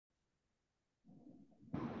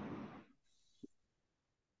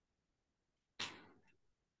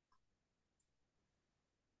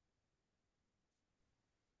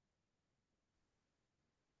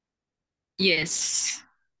Yes,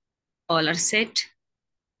 all are set.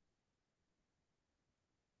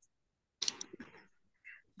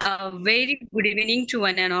 A very good evening to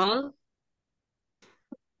one and all.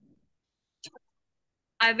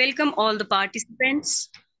 I welcome all the participants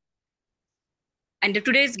and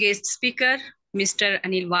today's guest speaker, Mr.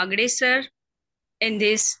 Anil Wagde, sir, in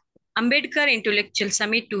this Ambedkar Intellectual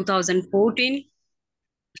Summit 2014.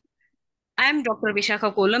 I am Dr.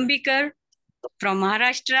 Vishakha Kolambikar from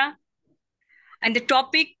Maharashtra, and the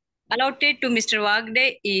topic allotted to Mr.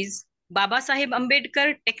 Wagde is Babasaheb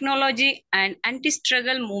Ambedkar Technology and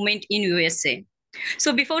Anti-Struggle Movement in USA.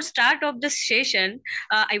 So before start of the session,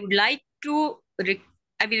 I would like to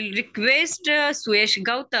I will request Suyesh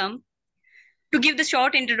Gautam to give the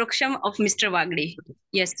short introduction of Mr. Wagde.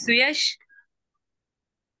 Yes, Suyesh,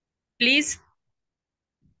 please.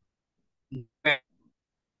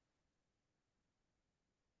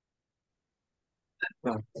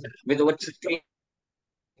 With over 16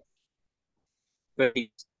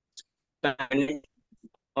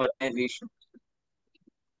 organization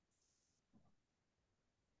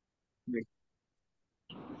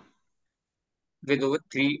with over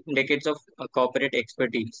 3 decades of corporate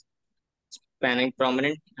expertise, spanning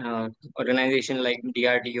prominent organizations like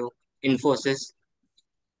DRDO, Infosys.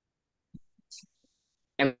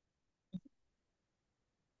 Am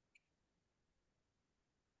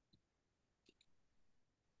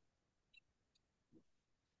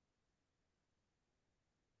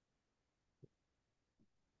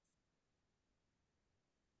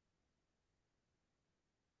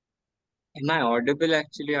am I audible?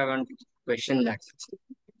 Actually, I want to question that.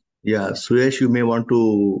 Yeah, Suyesh, you may want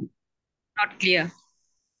to Not clear.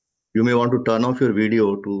 turn off your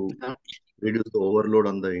video to reduce the overload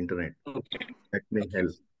on the internet. Okay. That may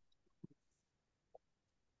help.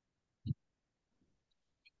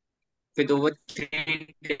 With over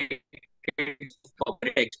 3 decades of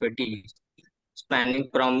corporate expertise, spanning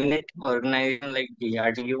prominent organizations like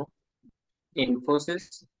DRDO,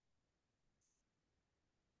 Infosys,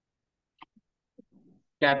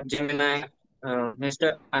 Capgemini,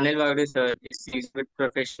 Mr. Anil Wagde sir is seized with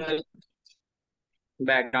professional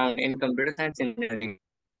background in computer science engineering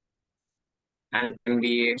and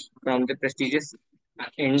MBA from the prestigious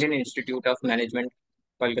Indian Institute of Management,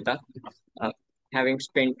 Kolkata. Uh, Having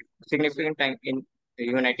spent significant time in the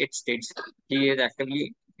United States, he is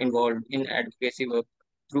actively involved in advocacy work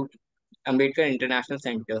through Ambedkar International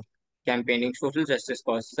Center, campaigning social justice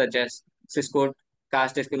causes such as Cisco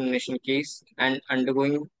caste discrimination case and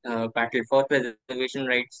undergoing battle for preservation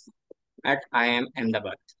rights at IIM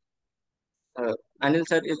Ahmedabad. Uh, Anil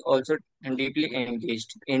sir is also deeply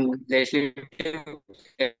engaged in legislative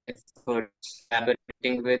efforts,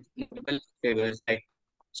 collaborating with notable figures like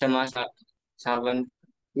Shama Sawant,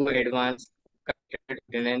 who advanced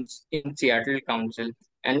ordinance in Seattle Council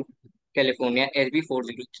and California SB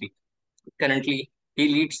 403. Currently, he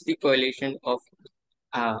leads the coalition of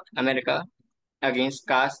America against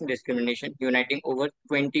caste discrimination, uniting over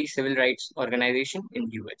 20 civil rights organizations in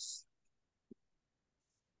the US.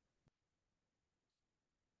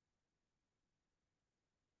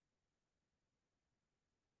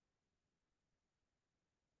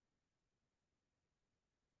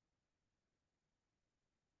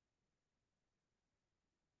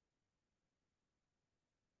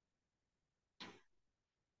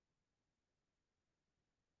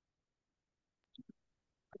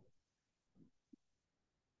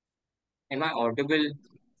 Am I audible?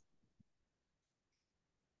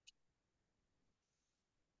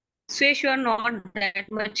 Suyesh, you are not that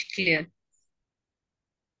much clear.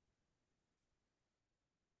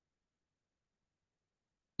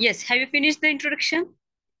 Yes, have you finished the introduction?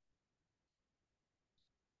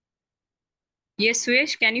 Yes,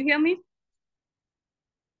 Suyesh, can you hear me?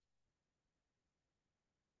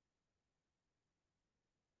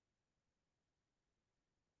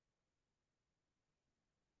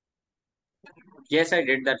 Yes, I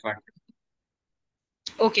did that part.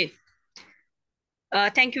 Okay.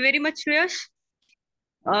 Thank you very much, Suyesh.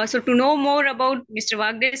 So to know more about Mr.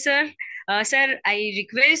 Wagde, sir, sir, I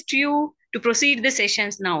request you to proceed the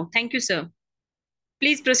sessions now. Thank you, sir.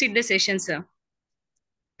 Please proceed the session, sir.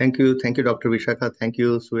 Thank you, Dr. Vishakha. Thank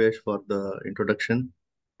you, Suyesh, for the introduction.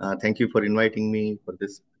 Thank you for inviting me for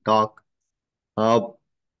this talk. Uh,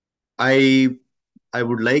 I I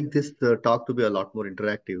would like this talk to be a lot more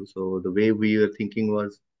interactive. So the way we were thinking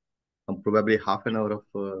was probably half an hour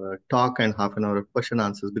of talk and half an hour of question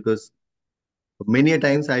answers, because many a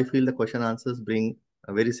times I feel the question answers bring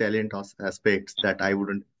very salient aspects that I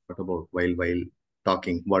wouldn't thought about while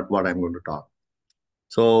talking what I'm going to talk.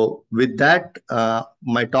 So with that,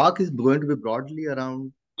 my talk is going to be broadly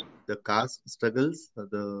around the caste struggles,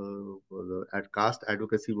 caste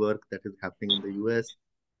advocacy work that is happening in the US.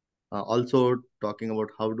 Also talking about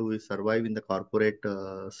how do we survive in the corporate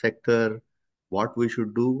sector, what we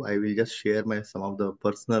should do. I will just share some of the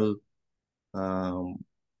personal um,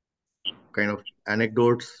 kind of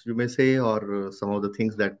anecdotes, you may say, or some of the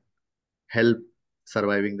things that help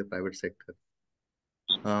surviving the private sector.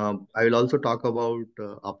 I will also talk about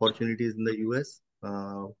opportunities in the US.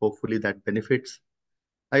 Hopefully that benefits.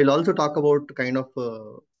 I will also talk about kind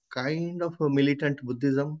of a militant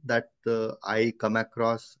Buddhism that I come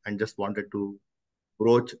across and just wanted to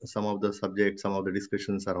broach some of the subjects, some of the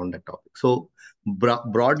discussions around that topic. So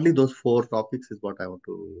broadly, those four topics is what I want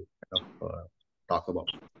to talk about.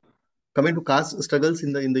 Coming to caste struggles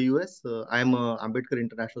in the US, I am Ambedkar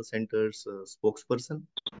International Center's spokesperson.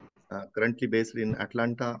 Currently based in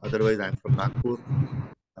Atlanta. Otherwise, I'm from Nagpur.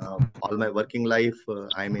 All my working life,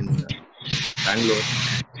 I'm in Bangalore.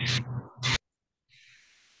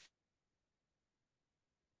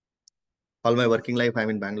 All my working life, I'm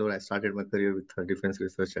in Bangalore. I started my career with Defense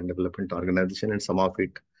Research and Development Organization, and some of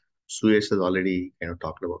it Suyesh has already kind of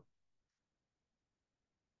talked about.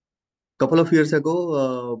 Couple of years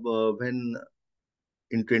ago, when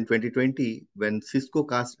in 2020, when Cisco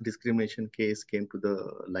caste discrimination case came to the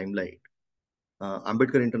limelight,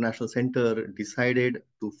 Ambedkar International Center decided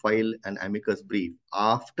to file an amicus brief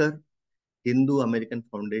after Hindu American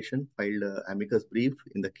Foundation filed an amicus brief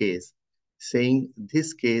in the case, saying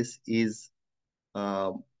this case is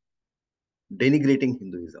uh, denigrating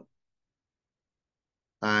Hinduism.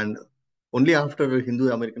 And only after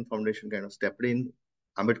Hindu American Foundation kind of stepped in,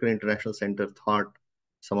 Ambedkar International Center thought,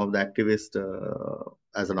 some of the activists,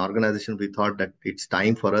 as an organization, we thought that it's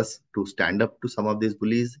time for us to stand up to some of these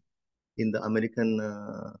bullies in the American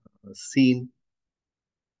scene.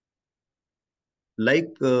 Like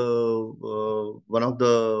one of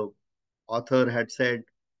the author had said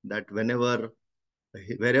that wherever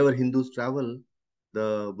Hindus travel,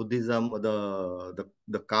 the Buddhism,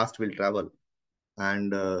 the caste will travel,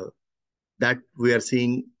 and that we are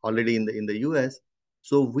seeing already in the US.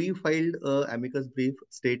 So we filed a amicus brief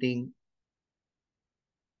stating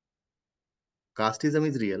casteism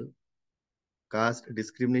is real, caste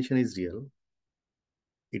discrimination is real.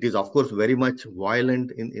 It is of course very much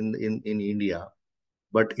violent in India,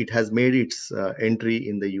 but it has made its entry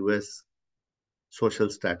in the US social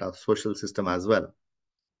system as well.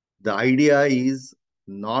 The idea is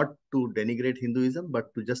not to denigrate Hinduism,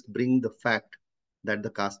 but to just bring the fact that the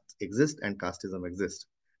castes exist and casteism exists.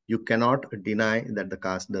 You cannot deny that the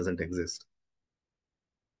caste doesn't exist.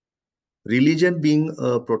 Religion being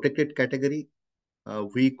a protected category,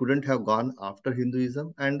 we couldn't have gone after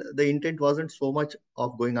Hinduism, and the intent wasn't so much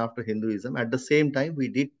of going after Hinduism. At the same time, we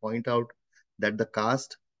did point out that the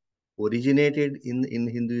caste originated in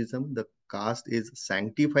Hinduism. The caste is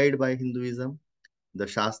sanctified by Hinduism. The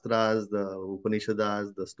Shastras, the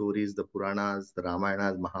Upanishads, the stories, the Puranas, the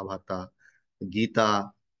Ramayanas, Mahabharata,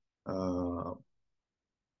 Gita, uh,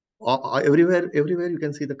 everywhere you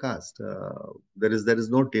can see the caste. There is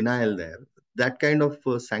no denial there. That kind of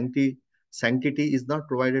sanctity is not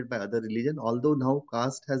provided by other religion. Although now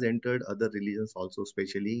caste has entered other religions also,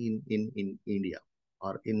 especially in India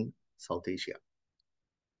or in South Asia.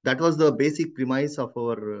 That was the basic premise of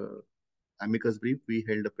our amicus brief. We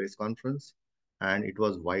held a press conference, and it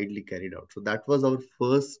was widely carried out. So that was our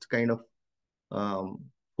first kind of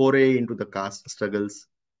foray into the caste struggles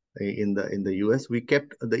in the US. We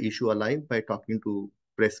kept the issue alive by talking to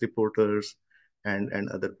press reporters and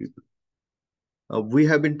other people. We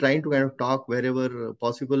have been trying to kind of talk wherever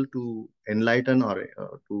possible to enlighten or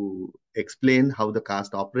to explain how the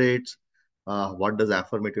caste operates, what does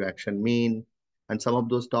affirmative action mean, and some of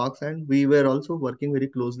those talks. And we were also working very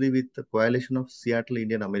closely with the Coalition of Seattle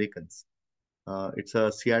Indian Americans. It's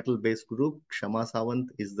a Seattle-based group. Kshama Sawant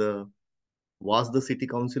was the city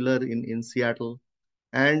councilor in Seattle.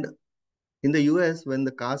 And in the US, when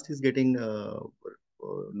the caste is getting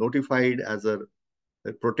notified as a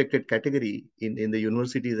protected category in the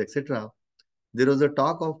universities, etc., there was a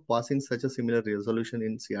talk of passing such a similar resolution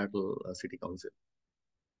in Seattle City Council.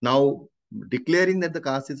 Now, declaring that the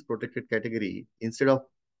caste is protected category, instead of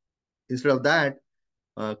that,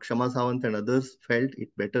 Kshama Sawant and others felt it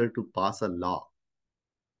better to pass a law.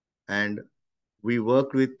 And we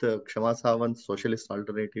worked with Kshama Sawant Socialist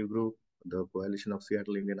Alternative Group, the Coalition of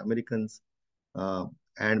Seattle Indian Americans,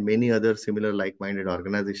 and many other similar like-minded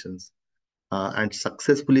organizations, and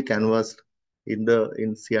successfully canvassed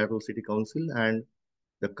in Seattle City Council, and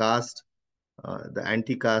the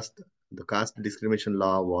anti-caste, the caste discrimination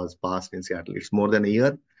law was passed in Seattle. It's more than a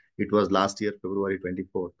year. It was last year, February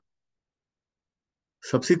 24th.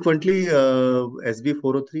 Subsequently, SB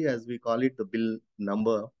 403, as we call it, the bill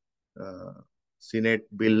number, uh, Senate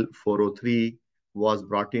Bill 403 was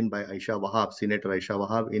brought in by Aisha Wahab, Senator Aisha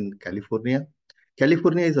Wahab in California.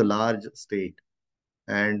 California is a large state,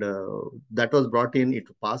 and that was brought in. It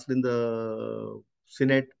passed in the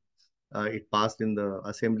Senate, it passed in the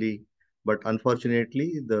Assembly, but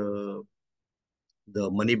unfortunately, the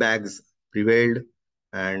money bags prevailed,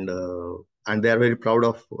 and and they are very proud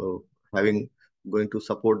of having going to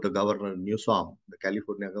support the governor Newsom, the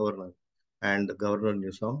California governor, and the governor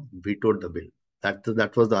Newsom vetoed the bill.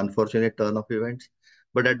 That was the unfortunate turn of events.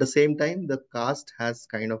 But at the same time, the caste has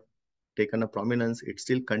kind of taken a prominence. It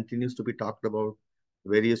still continues to be talked about.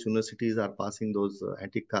 Various universities are passing those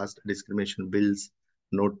anti-caste discrimination bills,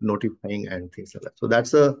 notifying and things like that. So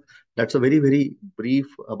that's a very brief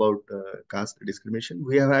about caste discrimination.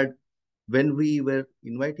 We have had, when we were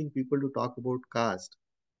inviting people to talk about caste,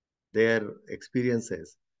 their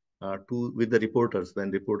experiences to with the reporters, when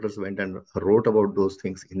reporters went and wrote about those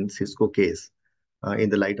things in Cisco case, in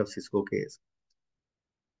the light of Cisco case.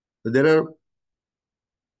 So there are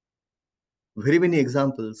very many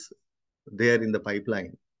examples there in the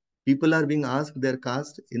pipeline. People are being asked their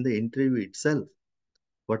caste in the interview itself.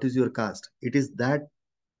 What is your caste? It is that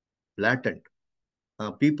blatant.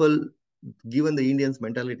 People, given the Indians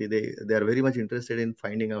mentality, they are very much interested in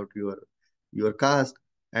finding out your caste,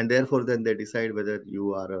 and therefore then they decide whether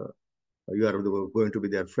you are going to be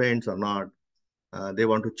their friends or not. They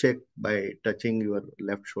want to check by touching your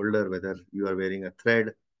left shoulder whether you are wearing a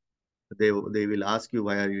thread. They will ask you,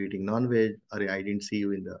 why are you eating non-veg? Or I didn't see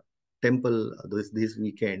you in the temple this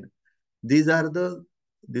weekend. These are the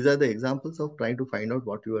examples of trying to find out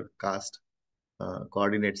what your caste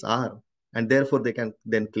coordinates are, and therefore they can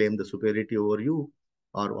then claim the superiority over you,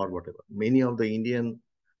 or whatever. Many of the Indian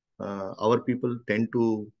our people tend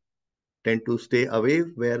to stay away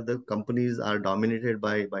where the companies are dominated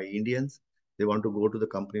by Indians. They want to go to the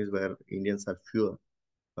companies where Indians are fewer,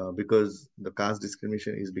 because the caste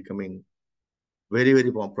discrimination is becoming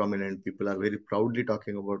very prominent. People are very proudly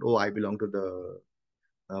talking about, oh, I belong to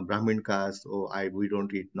the Brahmin caste, oh, we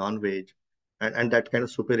don't eat non-veg, and that kind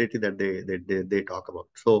of superiority that they talk about.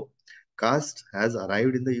 So caste has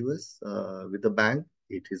arrived in the US with the bang.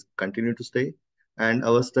 It is continued to stay, and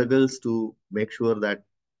our struggles to make sure that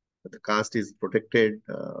the caste is protected,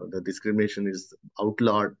 the discrimination is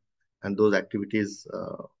outlawed, and those activities,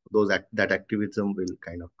 that activism will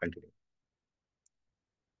kind of continue.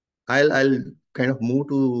 I'll kind of move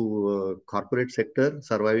to corporate sector,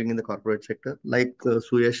 surviving in the corporate sector. Like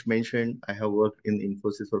Suyash mentioned, I have worked in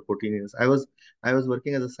Infosys for 14 years. I was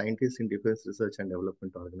working as a scientist in Defense Research and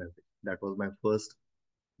Development Organization. That was my first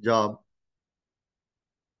job.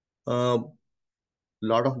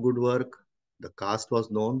 Lot of good work. The caste was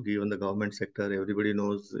known, given the government sector. Everybody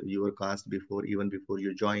knows your caste even before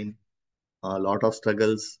you join. A lot of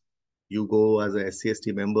struggles. You go as a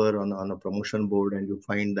SC/ST member on a promotion board, and you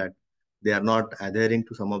find that they are not adhering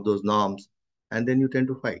to some of those norms, and then you tend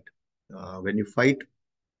to fight. When you fight,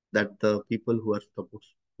 that the people who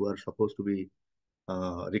are supposed to be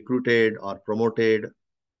recruited or promoted,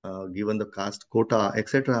 given the caste quota,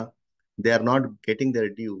 etc., they are not getting their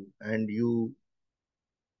due, and you,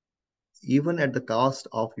 even at the cost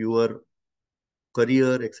of your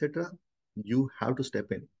career, etc., you have to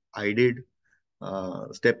step in. I did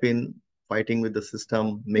step in, fighting with the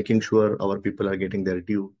system, making sure our people are getting their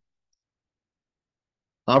due.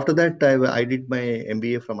 After that, I did my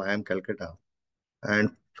MBA from IIM Calcutta,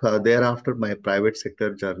 and thereafter my private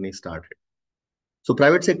sector journey started. So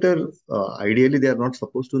private sector, ideally, they are not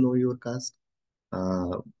supposed to know your caste,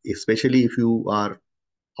 especially if you are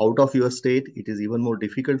out of your state. It is even more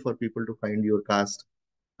difficult for people to find your caste,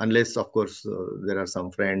 unless, of course, there are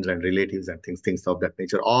some friends and relatives and things of that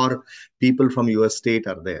nature, or people from your state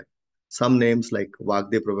are there. Some names like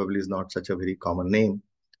Wagde probably is not such a very common name,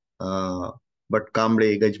 uh, but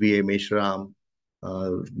Kamble, Gajbie, Meshram,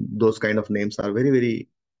 those kind of names are very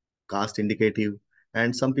caste indicative,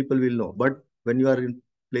 and some people will know. But when you are in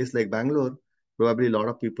place like Bangalore, probably a lot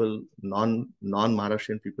of people,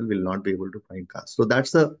 non-Maharashtrian people, will not be able to find caste. So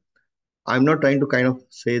that's the I'm not trying to kind of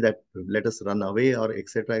say that let us run away or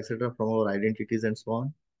etc. from our identities and so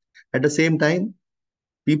on. At the same time,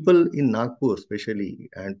 people in Nagpur,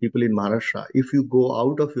 especially, and people in Maharashtra, if you go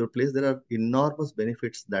out of your place, there are enormous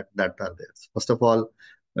benefits that are there. First of all,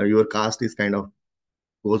 your caste is kind of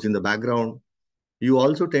goes in the background. You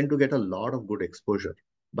also tend to get a lot of good exposure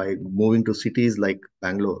by moving to cities like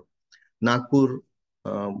Bangalore. Nagpur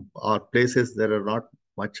are places there are not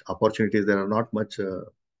much opportunities. There are not much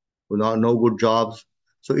no good jobs.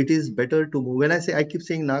 So it is better to move. When I say, I keep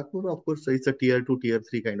saying Nagpur, of course, it's a tier 2, tier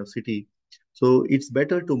 3 kind of city. So it's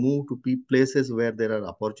better to move to places where there are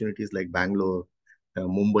opportunities like Bangalore,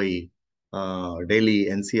 Mumbai, Delhi,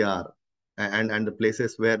 NCR, and the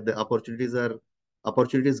places where the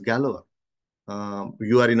opportunities galore.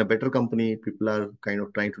 You are in a better company, people are kind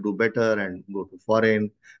of trying to do better and go to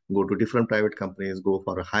foreign, go to different private companies, go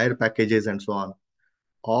for higher packages and so on.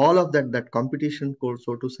 All of that competition code,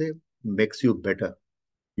 so to say, makes you better.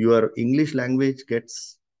 Your English language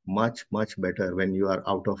gets much better when you are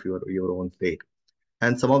out of your own state.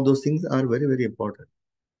 And some of those things are very important.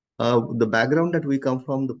 The background that we come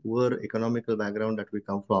from, the poor economical background that we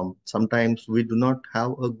come from, sometimes we do not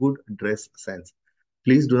have a good dress sense.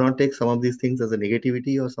 Please do not take some of these things as a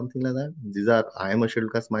negativity or something like that. I am a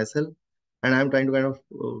scheduled caste myself, and I'm trying to kind of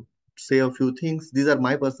say a few things. These are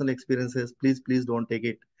my personal experiences. Please don't take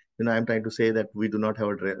it. I'm trying to say that we do not have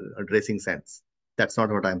a dressing sense. That's not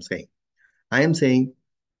what I'm saying. I am saying,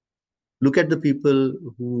 look at the people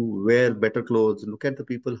who wear better clothes, look at the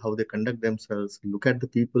people how they conduct themselves, look at the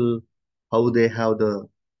people how they have the,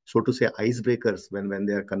 so to say, icebreakers when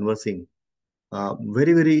they are conversing.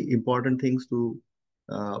 Very important things to,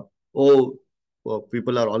 uh, oh,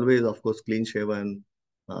 people are always, of course, clean shaven,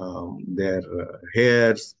 their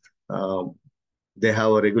hairs, they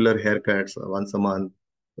have a regular haircuts once a month,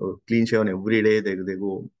 clean shaven every day. They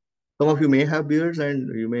go. Some of you may have beards, and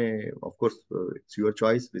you may, of course, it's your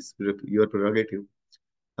choice, it's your prerogative.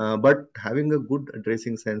 But having a good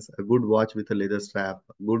dressing sense, a good watch with a leather strap,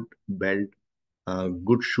 good belt,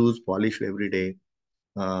 good shoes polished every day,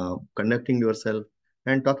 conducting yourself,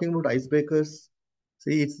 and talking about icebreakers.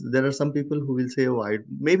 See, there are some people who will say, "Oh,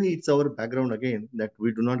 maybe it's our background again that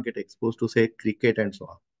we do not get exposed to say cricket and so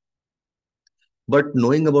on." But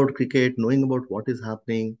knowing about cricket, knowing about what is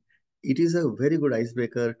happening, it is a very good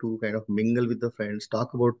icebreaker to kind of mingle with the friends,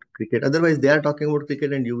 talk about cricket. Otherwise, they are talking about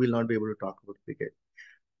cricket and you will not be able to talk about cricket.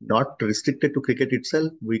 Not restricted to cricket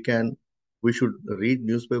itself. We should read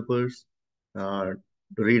newspapers, uh,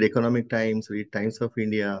 read Economic Times, read Times of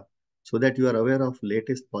India, so that you are aware of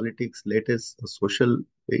latest politics, latest social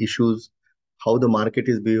issues, how the market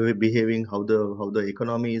is behaving, how the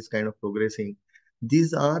economy is kind of progressing.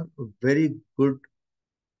 These are very good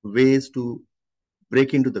ways to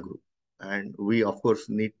break into the group. And we, of course,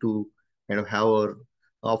 need to kind of have our,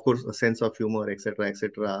 of course, a sense of humor,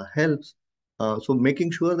 etc., helps. So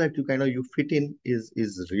making sure that you fit in is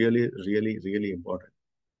really important.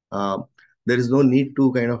 Um, there is no need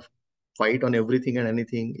to kind of fight on everything and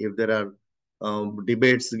anything. If there are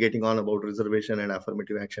debates getting on about reservation and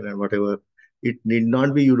affirmative action and whatever, it need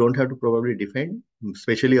not be. You don't have to probably defend,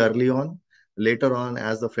 especially early on. Later on,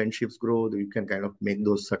 as the friendships grow, you can kind of make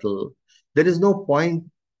those subtle. There is no point,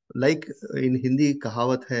 like in Hindi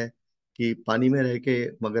कहावत है कि पानी में रह के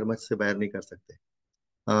मगरमच्छ से बैर नहीं कर सकते.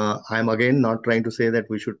 I'm again not trying to say that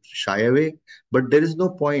we should shy away, but there is no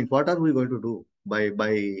point. What are we going to do by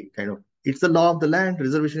kind of? It's the law of the land.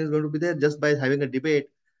 Reservation is going to be there just by having a debate,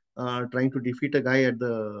 trying to defeat a guy at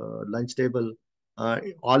the lunch table.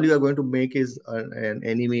 All you are going to make is an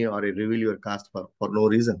enemy or a reveal your caste for no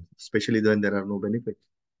reason, especially when there are no benefits.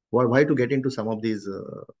 Why to get into some of these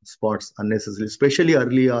spots unnecessarily, especially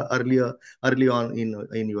early on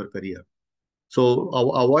in your career? So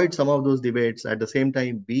avoid some of those debates. At the same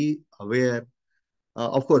time, be aware.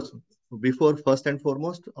 Of course, before first and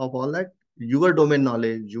foremost of all that, your domain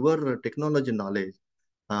knowledge, your technology knowledge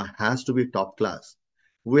has to be top class.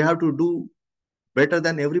 We have to do better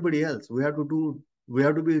than everybody else. We have to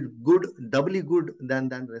be good, doubly good than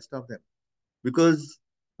the rest of them. Because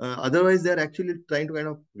otherwise, they're actually trying to kind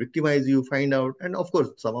of victimize you, find out. And of course,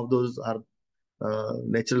 some of those are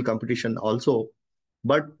natural competition also,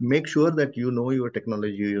 but make sure that you know your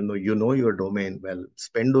technology, you know your domain well.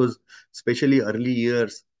 Spend those, especially early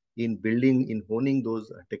years, in building, in honing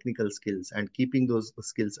those technical skills and keeping those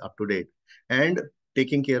skills up to date, and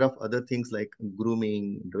taking care of other things like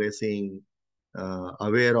grooming, dressing,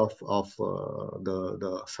 aware of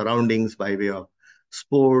the surroundings by way of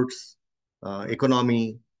sports,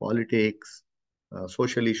 economy, politics,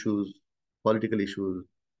 social issues, political issues.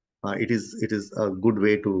 It is a good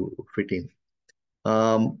way to fit in.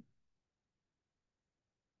 Um,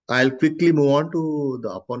 I'll quickly move on to the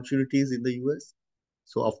opportunities in the US.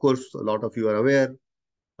 So, of course, a lot of you are aware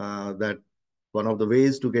that one of the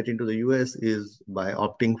ways to get into the US is by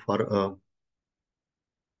opting for a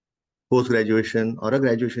post-graduation or a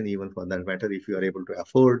graduation, even for that matter, if you are able to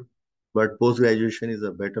afford. But post-graduation is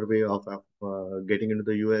a better way of getting into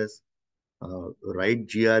the US. Right,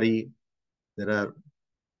 GRE. There are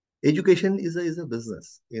education is a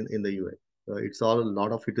business in the US. It's all, a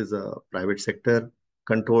lot of it is a private sector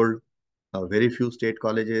controlled, very few state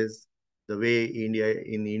colleges. The way in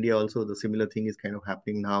India also the similar thing is kind of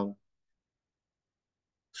happening now.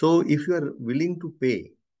 So if you are willing to pay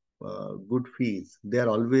good fees, they are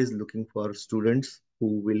always looking for students who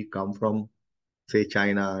will come from, say,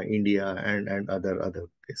 China, India, and other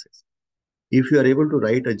places. If you are able to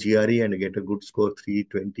write a GRE and get a good score,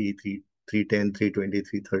 320, 310, 320,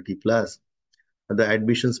 330 plus, the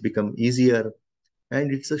admissions become easier,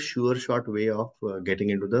 and it's a sure shot way of getting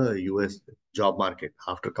into the US job market.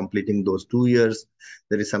 After completing those 2 years,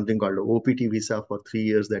 there is something called a OPT visa for 3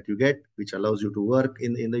 years that you get, which allows you to work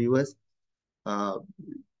in the US. Uh,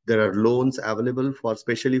 there are loans available for,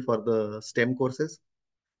 especially for the STEM courses,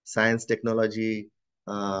 science, technology,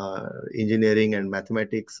 engineering, and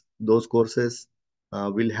mathematics. Those courses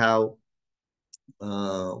will have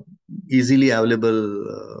uh, easily available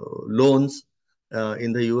loans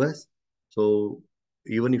in the US. So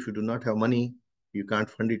even if you do not have money, you can't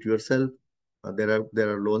fund it yourself. There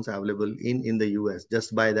are loans available in the US.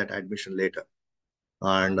 Just buy that admission later,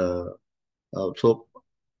 and so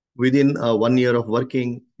within 1 year of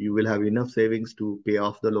working, you will have enough savings to pay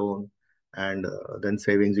off the loan, and then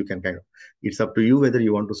savings you can kind of. It's up to you whether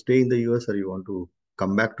you want to stay in the US or you want to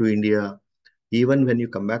come back to India. Even when you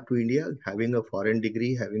come back to India, having a foreign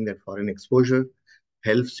degree, having that foreign exposure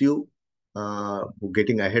helps you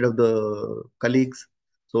getting ahead of the colleagues.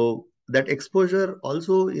 So that exposure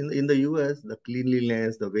also in the US, the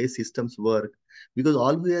cleanliness, the way systems work, because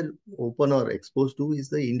all we are open or exposed to is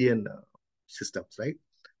the Indian systems, right?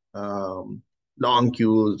 um, Long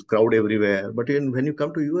queues, crowd everywhere. But when you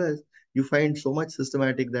come to US, you find so much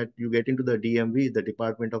systematic that you get into the DMV, the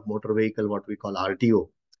Department of Motor Vehicle, what we call RTO,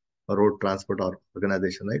 Road Transport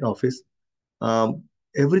Organization, right? Office.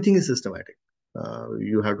 Everything is systematic.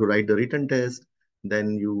 You have to write the written test,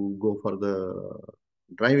 then you go for the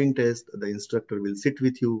driving test. The instructor will sit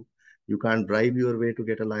with you. You can't drive your way to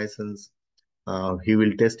get a license. He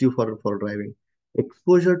will test you for driving.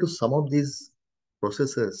 Exposure to some of these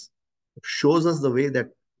processes shows us the way that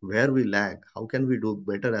where we lag, how can we do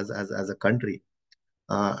better as a country.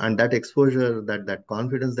 And that exposure, that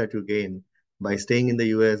confidence that you gain by staying in the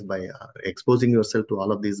US, by exposing yourself to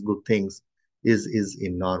all of these good things is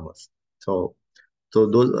enormous. So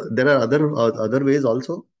those there are other ways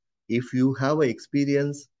also. If you have a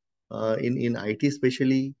experience in IT,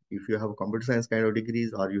 especially if you have computer science kind of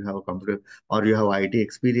degrees, or you have a computer, or you have IT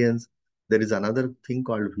experience, there is another thing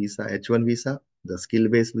called visa, H1 visa, the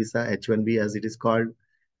skill-based visa, H1B as it is called,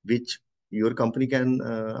 which your company can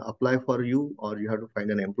apply for you, or you have to find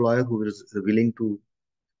an employer who is willing to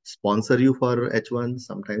sponsor you for H1.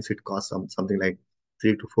 Sometimes it costs something like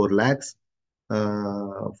 3 to 4 lakhs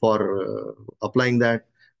for applying that.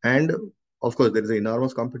 And of course, there is an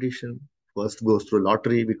enormous competition. First goes through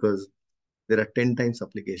lottery because there are 10 times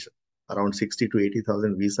application. Around 60 to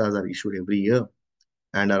 80,000 visas are issued every year,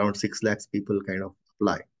 and around 6 lakhs people kind of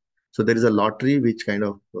apply. So there is a lottery which kind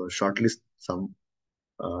of shortlist some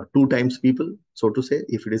 2 times people, so to say.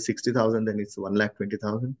 If it is 60,000, then it's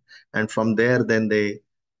 1,20,000. And from there, then they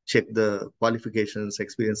check the qualifications,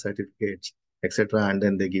 experience certificates, etc. And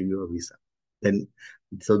then they give you a visa. Then,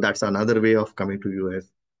 so that's another way of coming to US.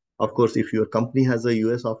 Of course, if your company has a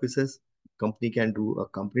US offices, company can do a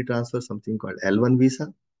company transfer, something called L1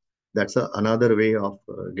 visa. That's another way of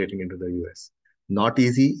getting into the US. Not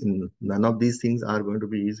easy. None of these things are going to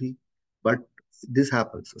be easy, but this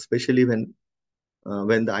happens, especially when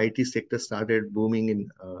the IT sector started booming in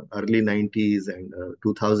early 90s and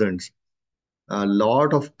 2000s. A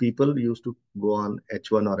lot of people used to go on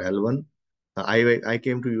H1 or L1. I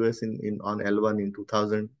came to US in on L1 in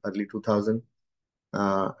 2000, early 2000,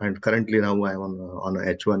 and currently now I'm on a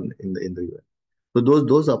H1 in the US. So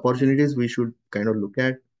those opportunities we should kind of look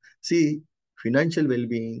at. See, financial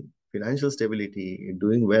well-being, financial stability,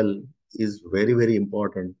 doing well is very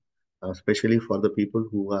important, especially for the people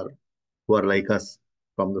who are like us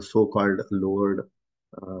from the so-called lowered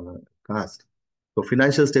uh, caste. So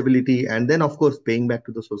financial stability, and then of course paying back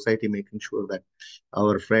to the society, making sure that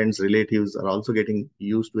our friends, relatives are also getting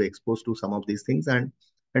used to, exposed to some of these things, and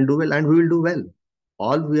do well, and we will do well.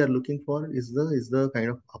 All we are looking for is the kind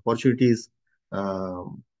of opportunities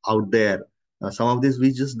out there. Some of these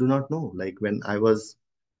we just do not know. Like when I was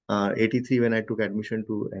 83, when I took admission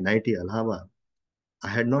to NIT Allahabad, I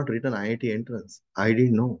had not written IIT entrance. I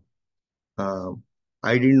didn't know. Uh,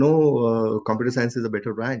 I didn't know computer science is a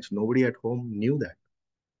better branch. Nobody at home knew that.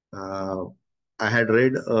 Uh, I had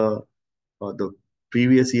read the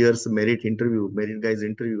previous year's merit guy's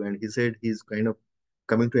interview, and he said he's kind of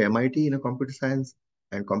coming to MIT in a computer science,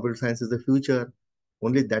 and computer science is the future.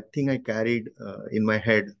 Only that thing I carried in my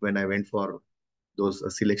head when I went for those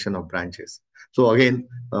selection of branches. So again,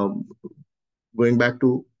 going back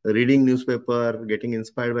to reading newspaper, getting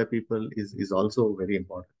inspired by people is also very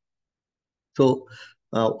important. So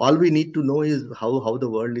all we need to know is how the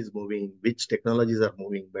world is moving, which technologies are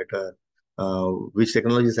moving better, which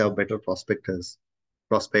technologies have better prospects,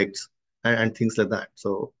 and things like that.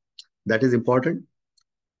 So that is important.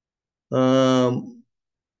 Um,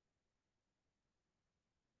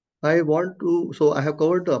 so I have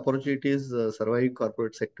covered the opportunities, survive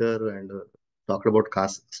corporate sector, and talked about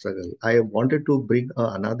caste struggle. I wanted to bring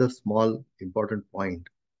another small important point.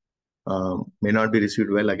 May not be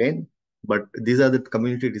received well again, but these are the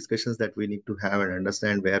community discussions that we need to have and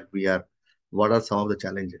understand where we are, what are some of the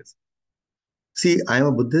challenges. See, I am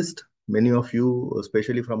a Buddhist. Many of you,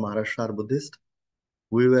 especially from Maharashtra, are Buddhist.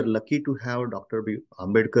 We were lucky to have Dr.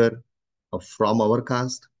 Ambedkar from our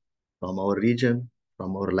caste, from our region,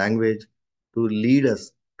 from our language to lead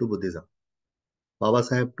us to Buddhism.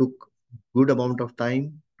 Babasaheb took good amount of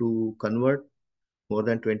time to convert, more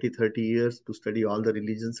than 20, 30 years to study all the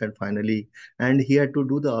religions, and he had to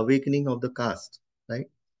do the awakening of the caste, right?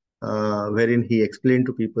 Wherein he explained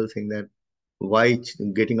to people saying that why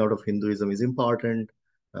getting out of Hinduism is important,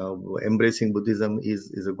 embracing Buddhism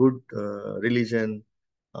is a good religion,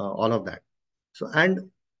 all of that. So, and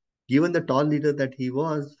given the tall leader that he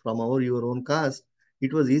was from your own caste,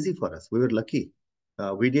 it was easy for us. We were lucky.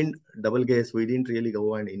 We didn't double guess. We didn't really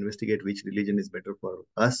go and investigate which religion is better for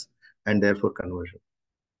us, and therefore conversion.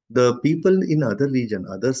 The people in other region,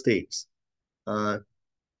 other states, uh,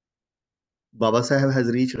 Babasaheb has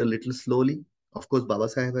reached a little slowly. Of course,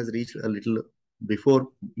 Babasaheb has reached a little before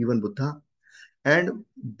even Buddha, and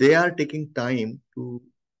they are taking time to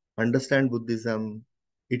understand Buddhism.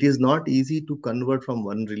 It is not easy to convert from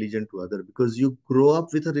one religion to other because you grow up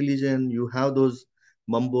with a religion, you have those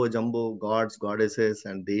mumbo jumbo gods, goddesses,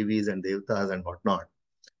 and devis and devatas and whatnot,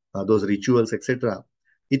 those rituals, etc.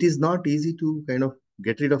 It is not easy to kind of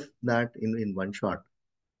get rid of that in one shot.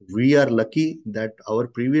 We are lucky that our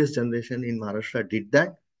previous generation in Maharashtra did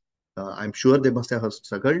that. I'm sure they must have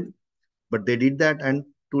struggled, but they did that. And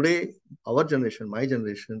today, our generation, my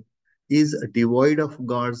generation, is devoid of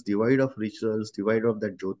gods, devoid of rituals, devoid of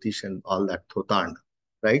that Jyotish and all that Thotand,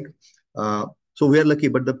 right? So we are lucky,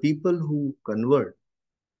 but the people who convert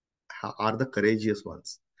are the courageous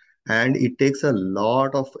ones. And it takes a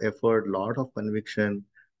lot of effort, lot of conviction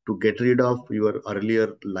to get rid of your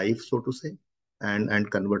earlier life, so to say, and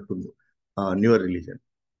convert to newer religion.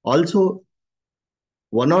 Also,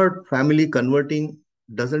 one or family converting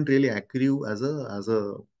doesn't really accrue as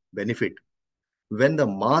a benefit. When the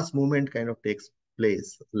mass movement kind of takes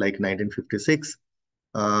place, like 1956,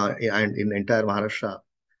 and in entire Maharashtra,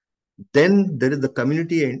 then there is the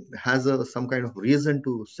community and has some kind of reason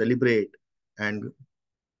to celebrate, and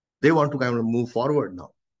they want to kind of move forward now.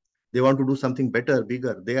 They want to do something better,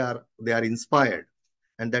 bigger. They are inspired,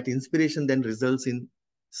 and that inspiration then results in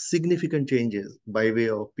significant changes by way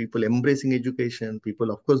of people embracing education, people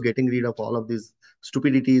of course getting rid of all of these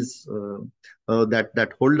stupidities that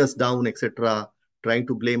hold us down, etc., trying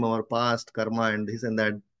to blame our past karma and this and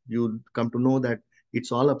that. You come to know that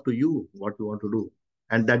it's all up to you what you want to do,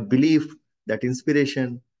 and that belief, that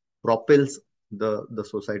inspiration propels the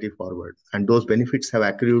society forward, and those benefits have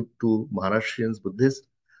accrued to Maharashtrians Buddhists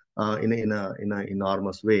in a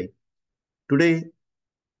enormous way. Today,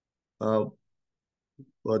 uh,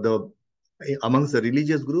 the amongst the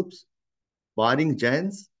religious groups, barring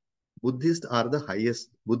Jains, Buddhists have the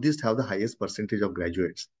highest percentage of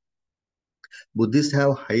graduates. Buddhists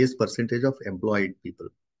have highest percentage of employed people.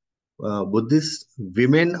 Buddhist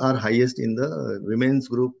women are highest in the women's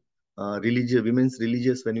group. Women's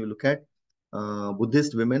religious, when you look at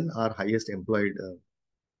Buddhist women are highest employed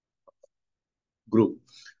group.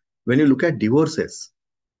 When you look at divorces,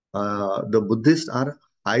 the Buddhists are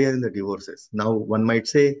higher in the divorces. Now, one might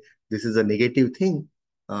say this is a negative thing.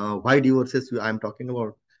 Why divorces I'm talking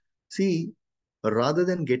about? See, rather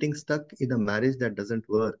than getting stuck in a marriage that doesn't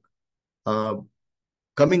work, uh,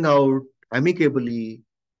 coming out amicably,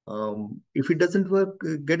 if it doesn't work,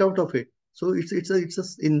 get out of it. So it's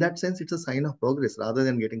a in that sense it's a sign of progress rather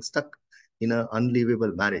than getting stuck in an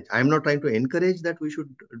unlivable marriage. I'm not trying to encourage that we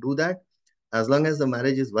should do that. As long as the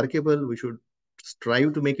marriage is workable, we should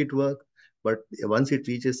strive to make it work. But once it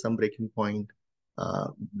reaches some breaking point,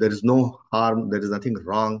 there is no harm, there is nothing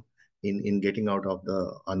wrong in getting out of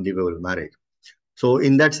the unlivable marriage. So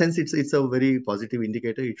in that sense, it's a very positive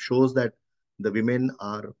indicator. It shows that the women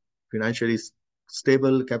are financially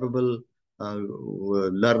stable, capable,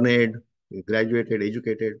 learned, graduated,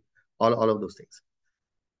 educated, all of those things.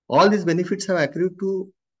 All these benefits have accrued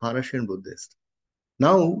to Maharashtrian Buddhists.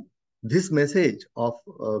 Now, this message of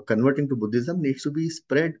converting to Buddhism needs to be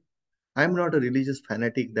spread. I'm not a religious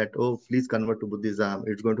fanatic that, oh, please convert to Buddhism.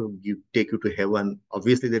 It's going to take you to heaven.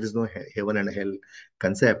 Obviously, there is no heaven and hell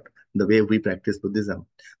concept the way we practice Buddhism.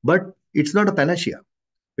 But it's not a panacea.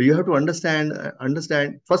 You have to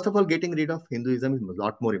understand, first of all, getting rid of Hinduism is a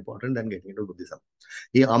lot more important than getting into Buddhism.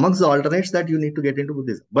 Yeah, amongst the alternates that you need to get into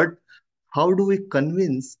Buddhism. But how do we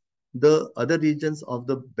convince the other regions of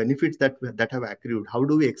the benefits that have accrued? How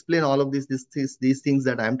do we explain all of these things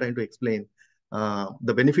that I'm trying to explain?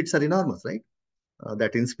 The benefits are enormous, right?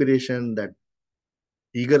 That inspiration, that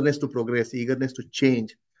eagerness to progress, eagerness to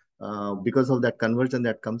change, because of that conversion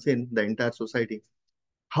that comes in the entire society.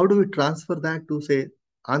 How do we transfer that to, say,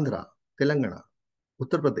 Andhra, Telangana,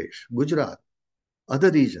 Uttar Pradesh, Gujarat,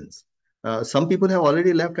 other regions? Some people have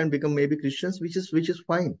already left and become maybe Christians, which is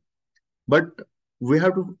fine. But we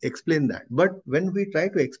have to explain that. But when we try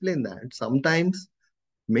to explain that, sometimes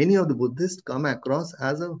many of the Buddhists come across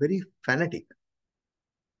as a very fanatic.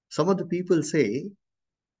 Some of the people say,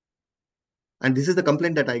 and this is the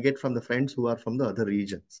complaint that I get from the friends who are from the other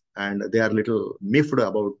regions, and they are little miffed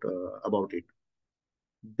about it.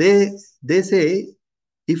 They say,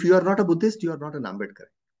 if you are not a Buddhist, you are not an Ambedkar.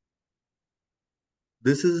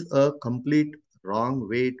 This is a complete wrong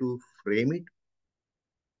way to frame it.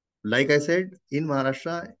 Like I said, in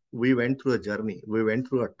Maharashtra, we went through a journey. We went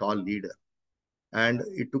through a tall leader, and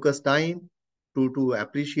it took us time to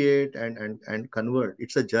appreciate and convert.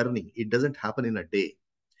 It's a journey. It doesn't happen in a day.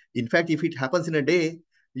 In fact, if it happens in a day,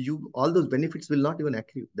 you all those benefits will not even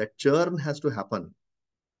accrue. That churn has to happen.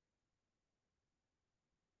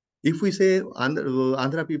 If we say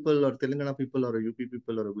Andhra people or Telangana people or UP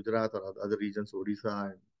people or Gujarat or other regions,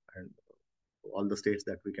 Odisha and all the states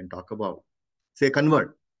that we can talk about, say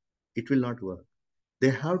convert, it will not work. They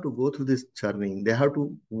have to go through this churning.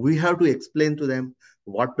 We have to explain to them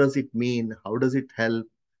what does it mean, how does it help,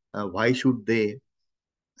 why should they,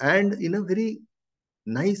 and in a very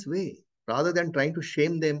nice way, rather than trying to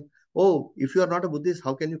shame them. Oh, if you are not a Buddhist,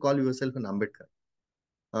 how can you call yourself an Ambedkar?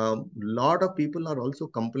 Lot of people are also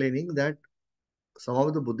complaining that some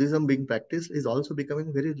of the Buddhism being practiced is also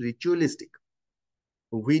becoming very ritualistic.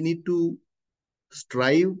 We need to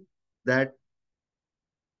strive that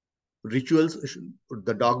rituals,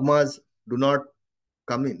 the dogmas do not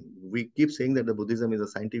come in. We keep saying that the Buddhism is a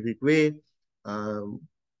scientific way.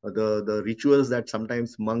 The rituals that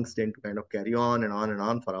sometimes monks tend to kind of carry on and on and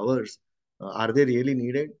on for hours, are they really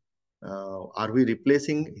needed? Are we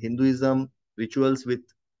replacing Hinduism rituals with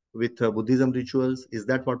Buddhism rituals? Is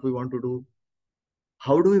that what we want to do?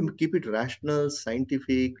 How do we keep it rational,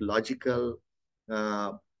 scientific, logical?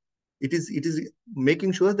 Uh, it is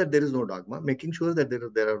making sure that there is no dogma, making sure that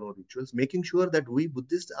there are no rituals, making sure that we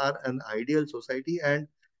Buddhists are an ideal society, and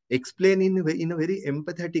explain in a very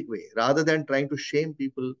empathetic way, rather than trying to shame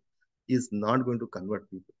people, is not going to convert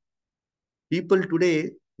people. People today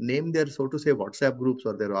name their, so to say, WhatsApp groups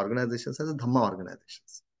or their organizations as a Dhamma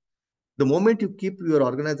organizations. The moment you keep your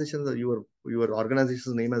organizations or your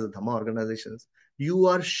organization's name as a Dhamma organizations, you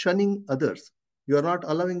are shunning others. You are not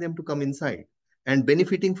allowing them to come inside and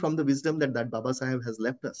benefiting from the wisdom that Babasaheb has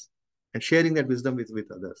left us, and sharing that wisdom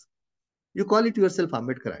with others. You call it yourself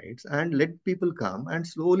Ambedkarites and let people come and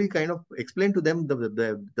slowly kind of explain to them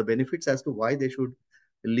the benefits as to why they should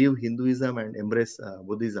leave Hinduism and embrace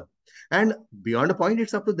Buddhism. And beyond a point,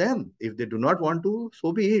 it's up to them. If they do not want to,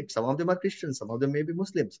 so be it. Some of them are Christians, some of them may be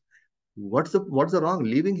Muslims. What's the wrong?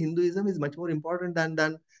 Leaving Hinduism is much more important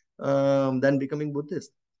than becoming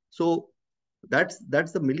Buddhist. So that's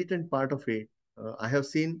the militant part of it. I have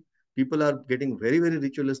seen people are getting very, very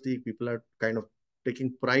ritualistic. People are kind of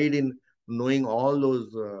taking pride in knowing all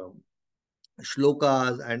those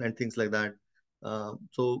shlokas and things like that.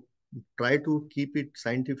 So try to keep it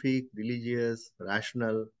scientific, religious,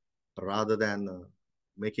 rational, rather than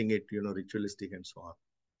making it ritualistic and so on.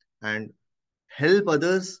 And help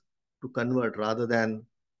others to convert, rather than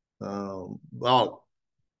wow,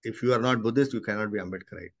 if you are not Buddhist, you cannot be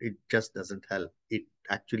Ambedkarite. It just doesn't help. It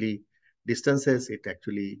actually distances, it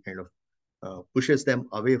actually kind of pushes them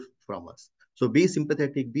away from us. So be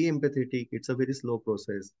sympathetic, be empathetic. It's a very slow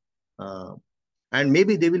process. Uh, and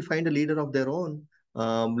maybe they will find a leader of their own.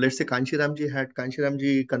 Let's say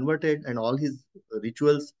Kanshiramji converted, and all his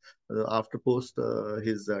rituals after post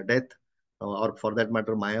his death, or for that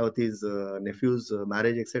matter, Mayawati's nephew's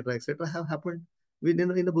marriage, etc., have happened in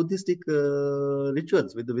the Buddhistic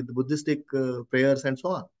rituals, with the Buddhistic prayers and so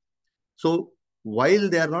on. So while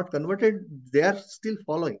they are not converted, they are still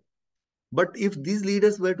following. But if these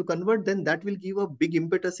leaders were to convert, then that will give a big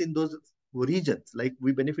impetus in those regions. Like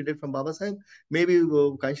we benefited from Babasaheb. Maybe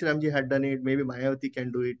Kanshiramji had done it. Maybe Mayawati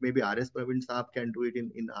can do it. Maybe R.S. Praveen Saab can do it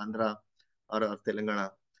in Andhra or Telangana.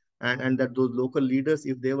 And that those local leaders,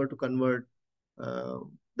 if they were to convert, uh,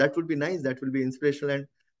 that would be nice. That will be inspirational. And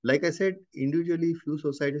like I said, individually, few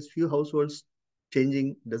societies, few households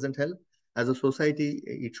changing doesn't help. As a society,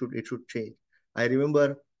 it should change. I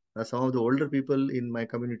remember some of the older people in my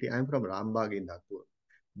community. I'm from Rambagh in Nagpur.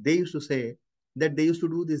 They used to say that they used to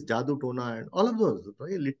do this jadoo tona and all of those,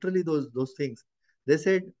 right? Literally those things. They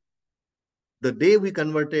said the day we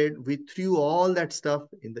converted, we threw all that stuff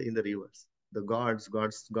in the rivers. The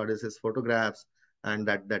goddesses photographs and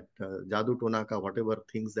that jadoo tona ka whatever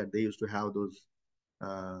things that they used to have, those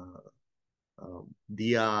uh,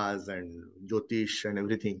 diyas and jyotish and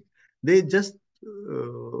everything. They just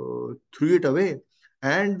threw it away,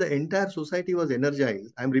 and the entire society was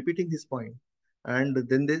energized. I'm repeating this point. And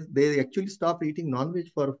then they actually stopped eating non-veg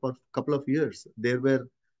for a couple of years. There were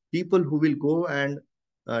people who will go and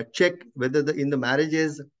check whether in the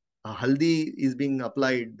marriages haldi is being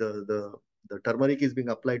applied, the turmeric is being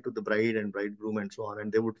applied to the bride and bridegroom and so on,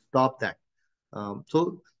 and they would stop that.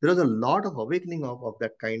 So there was a lot of awakening of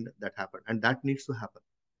that kind that happened, and that needs to happen.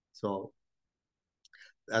 So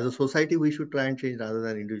as a society, we should try and change rather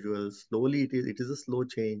than individuals. Slowly, it is a slow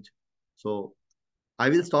change. So I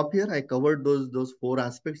will stop here. I covered those four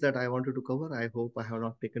aspects that I wanted to cover. I hope I have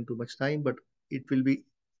not taken too much time, but it will be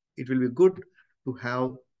it will be good to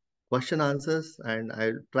have question answers, and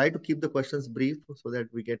I'll try to keep the questions brief so that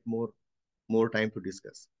we get more time to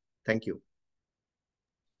discuss. Thank you.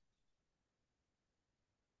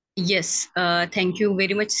 Yes, thank you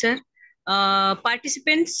very much, sir.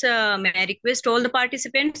 Participants, may I request all the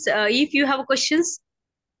participants, if you have questions,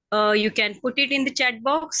 you can put it in the chat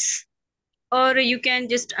box, or you can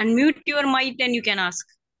just unmute your mic and you can ask.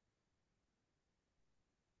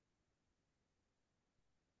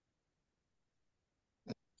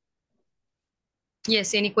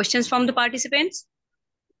 Yes, any questions from the participants?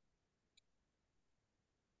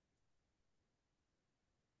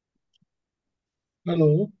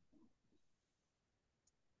 Hello,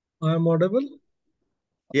 I am audible.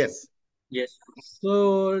 Yes. Yes.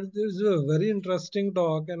 So this is a very interesting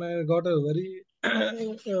talk, and I got a very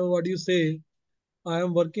what do you say? I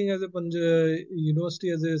am working as a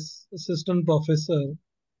university as a assistant professor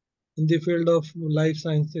in the field of life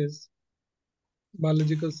sciences,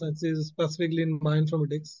 biological sciences, specifically in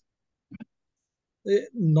bioinformatics.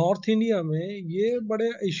 North India में ये बड़े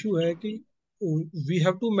issue है कि we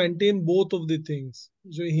have to maintain both of the things.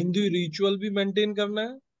 जो Hindu ritual भी maintain करना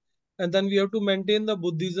है, and then we have to maintain the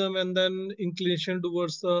Buddhism and then inclination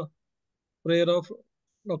towards the prayer of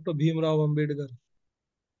Dr. Bhimrao Ambedkar.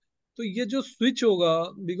 तो ये जो switch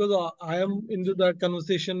होगा, because I am into that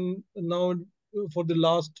conversation now for the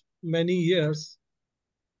last many years,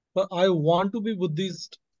 but I want to be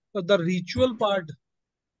Buddhist, but the ritual part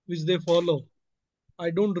which they follow, I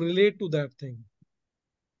don't relate to that thing.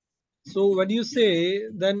 So when you say,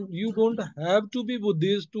 then you don't have to be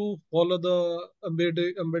Buddhist to follow the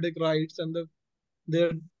Ambedkar rights and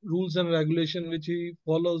their rules and regulation which he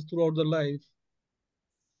follows throughout the life.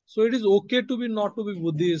 So it is okay to be not to be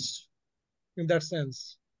Buddhist in that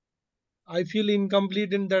sense. I feel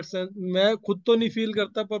incomplete in that sense. मैं खुद तो नहीं feel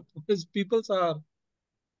करता, but people are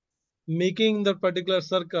making that particular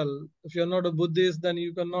circle. If you're not a Buddhist, then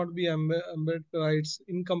you cannot be Ambedkarites,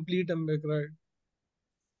 incomplete Ambedkarite.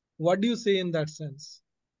 What do you say in that sense?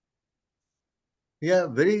 Yeah,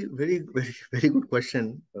 very good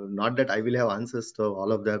question. Not that I will have answers to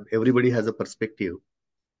all of them. Everybody has a perspective.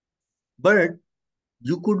 But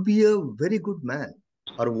you could be a very good man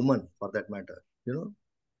or woman for that matter. You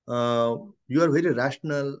are very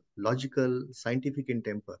rational, logical, scientific in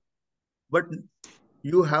temper, but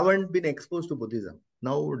you haven't been exposed to Buddhism.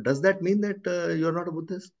 Now, does that mean that you're not a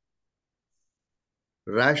Buddhist?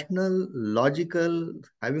 Rational, logical,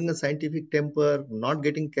 having a scientific temper, not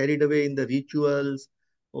getting carried away in the rituals,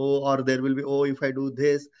 or there will be, if I do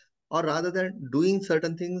this, or rather than doing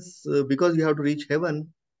certain things because you have to reach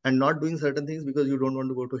heaven and not doing certain things because you don't want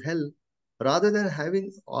to go to hell, rather than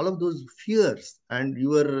having all of those fears and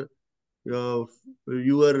uh,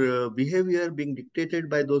 your behavior being dictated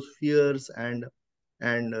by those fears and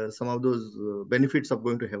some of those benefits of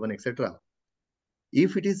going to heaven, etc.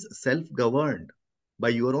 If it is self-governed by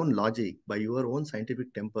your own logic, by your own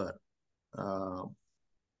scientific temper, uh,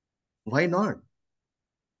 why not?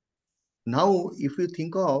 Now, if you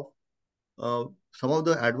think of uh, some of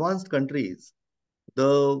the advanced countries,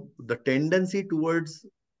 the tendency towards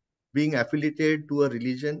being affiliated to a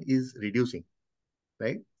religion is reducing,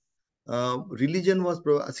 right? Religion was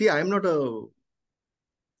see. I am not a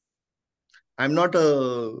I'm not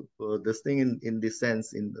this thing in this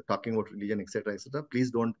sense in talking about religion, etc., etc.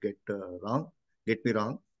 Please don't get me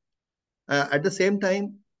wrong. At the same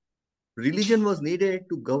time, religion was needed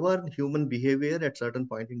to govern human behavior at certain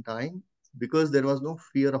point in time because there was no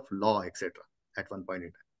fear of law, etc. at one point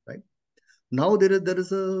in time, right? Now there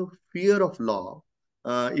is a fear of law.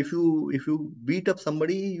 If you beat up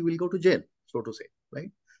somebody, you will go to jail, so to say,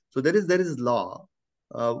 right? So there is law.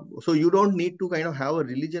 So you don't need to kind of have a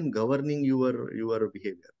religion governing your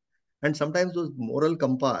behavior. And sometimes those moral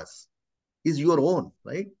compass is your own,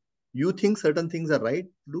 right? You think certain things are right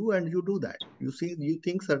to do, and you do that. You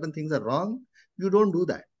think certain things are wrong, you don't do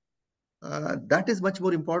that. That is much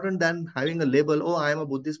more important than having a label. Oh, I am a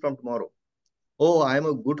Buddhist from tomorrow. Oh, I am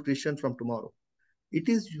a good Christian from tomorrow. It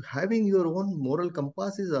is having your own moral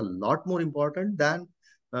compass is a lot more important than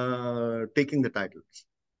taking the titles.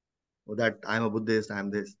 That I'm a Buddhist, I'm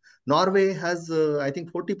this. Norway has, I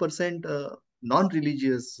think, 40%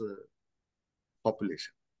 non-religious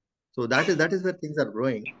population. So that is where things are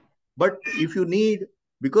growing. But if you need,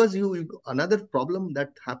 because another problem that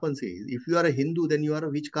happens is if you are a Hindu, then you are a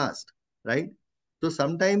which caste, right? So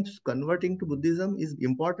sometimes converting to Buddhism is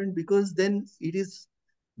important because then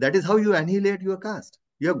that is how you annihilate your caste.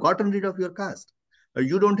 You have gotten rid of your caste.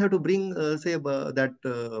 You don't have to bring, say,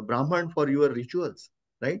 that Brahman for your rituals,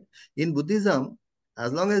 right? In Buddhism,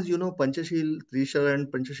 as long as you know Panchashil, Trishul, and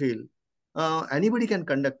Panchashil, anybody can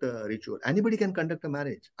conduct a ritual. Anybody can conduct a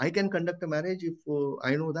marriage. I can conduct a marriage if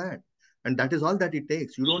I know that, and that is all that it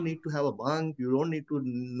takes. You don't need to have a monk. You don't need to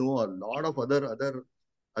know a lot of other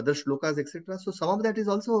shlokas, etc. So some of that is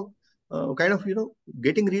also kind of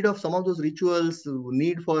getting rid of some of those rituals.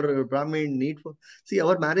 Need for Brahmin, need for see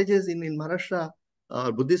our marriages in Maharashtra.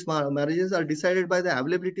 Buddhist marriages are decided by the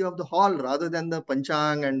availability of the hall rather than the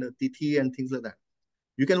panchang and tithi and things like that.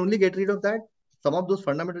 You can only get rid of that, some of those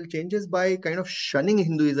fundamental changes, by kind of shunning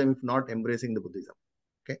Hinduism, if not embracing the Buddhism.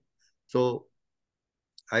 Okay. So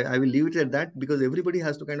I will leave it at that because everybody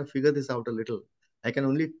has to kind of figure this out a little. I can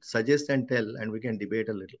only suggest and tell, and we can debate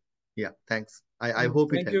a little. Yeah, thanks. I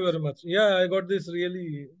hope it Thank you helps. very much. Yeah, I got this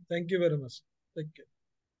really. Thank you very much. Thank you.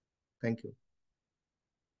 Thank you.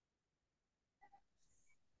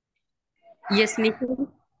 Yes, Nikhil.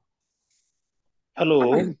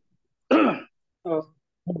 Hello.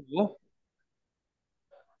 Hello.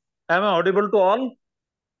 Am I audible to all?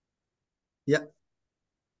 Yeah.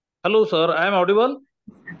 Hello, sir. I am audible.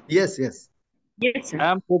 Yes. Yes. Yes, sir.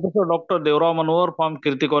 I am Professor Dr. Devra Manohar from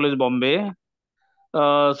Kirti College, Bombay.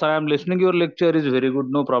 Sir, I am listening your lecture is very good,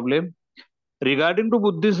 no problem. Regarding to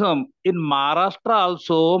Buddhism, in Maharashtra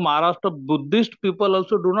also, Maharashtra Buddhist people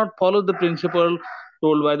also do not follow the principle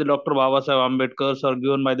told by the Dr. Babasaheb Ambedkar or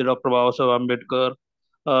given by the Dr. Babasaheb Ambedkar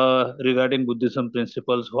regarding Buddhism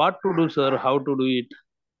principles. What to do, sir? How to do it?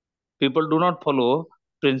 People do not follow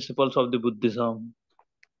principles of the Buddhism.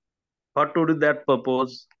 What to do that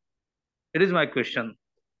purpose? It is my question.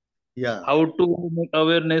 Yeah. How to make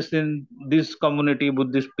awareness in this community,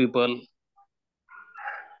 Buddhist people?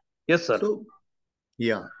 Yes, sir. So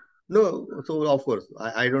yeah. No, so of course,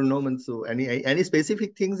 I don't know. So any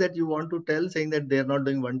specific things that you want to tell, saying that they are not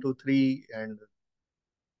doing 1, 2, 3, and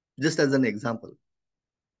just as an example.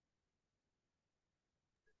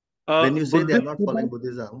 When you say they are Buddhist not following people,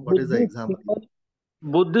 Buddhism, what is the Buddhist example? people,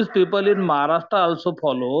 Buddhist people in Maharashtra also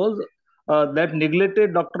follows that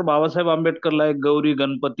neglected Dr. Babasaheb Ambedkar like Gauri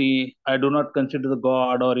Ganpati. I do not consider the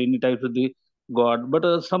god or any type of the god,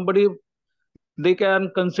 but somebody they can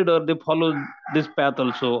consider they follow this path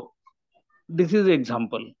also. This is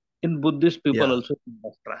example in Buddhist people Yeah, also in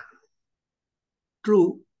Maharashtra.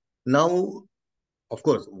 true. Now, of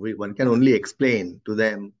course, one can only explain to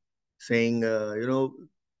them, saying,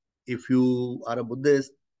 if you are a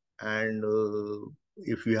Buddhist and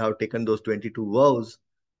if you have taken those 22 vows,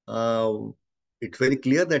 uh, it's very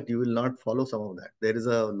clear that you will not follow some of that. There is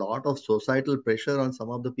a lot of societal pressure on some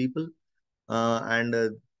of the people, and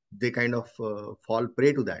they kind of fall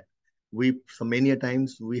prey to that. So many a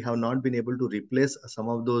times we have not been able to replace some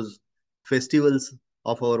of those festivals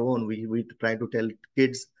of our own. We try to tell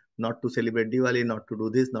kids not to celebrate Diwali, not to do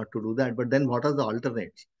this, not to do that. But then what are the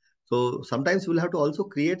alternates? So sometimes we'll have to also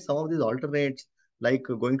create some of these alternates, like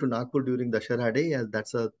going to Nagpur during Dashera day, as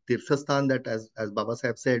that's a Tirthasthan that, as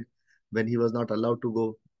Babasaheb said, when he was not allowed to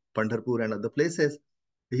go Pandharpur and other places,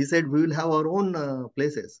 he said we will have our own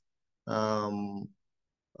places. Um,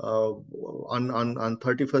 on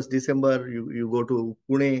 31st December, you go to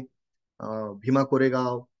Pune, Bhima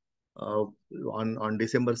Koregaon. On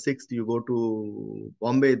December 6th, you go to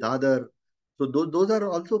Bombay, Dadar. So those are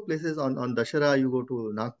also places. On Dashera, you go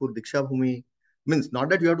to Nagpur, Diksha Bhumi. Means not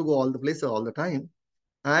that you have to go all the places all the time,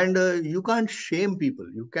 And you can't shame people.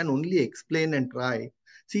 You can only explain and try.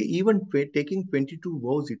 See, even taking 22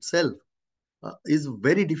 vows itself is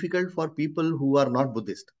very difficult for people who are not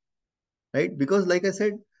Buddhist, right? Because, like I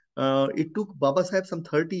said, it took Babasaheb some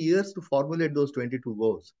 30 years to formulate those 22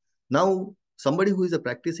 vows. Now, somebody who is a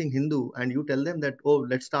practicing Hindu and you tell them that, oh,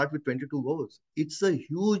 let's start with 22 vows, it's a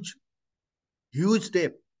huge, huge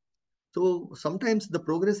step. So sometimes the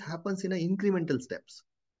progress happens in a incremental steps.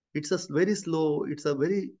 It's a very slow, it's a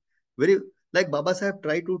very, very, like Baba Sahib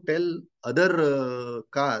tried to tell other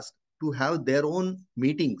caste to have their own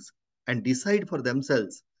meetings and decide for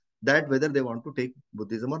themselves that whether they want to take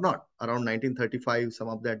Buddhism or not. Around 1935, some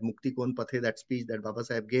of that Mukti Kon Pathe, that speech that Baba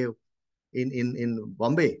Sahib gave in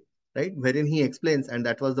Bombay, right, wherein he explains, and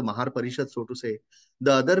that was the Mahar Parishad, so to say.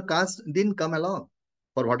 The other caste didn't come along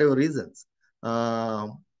for whatever reasons. Uh,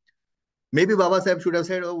 Maybe Baba Sahib should have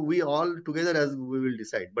said, oh, we all together as we will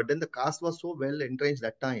decide. But then the caste was so well entrenched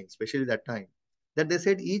that time, especially that time, that they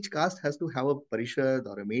said each caste has to have a parishad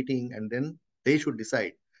or a meeting and then they should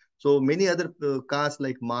decide. So many other castes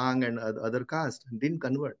like Mang and other castes didn't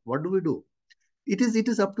convert. What do we do? It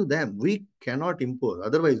is up to them. We cannot impose.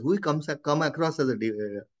 Otherwise, we come across as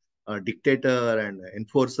a dictator and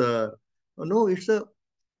enforcer. No, it's a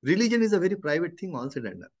religion is a very private thing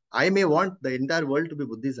altogether. I may want the entire world to be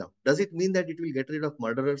Buddhism. Does it mean that it will get rid of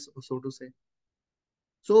murderers, so to say?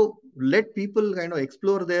 So let people kind of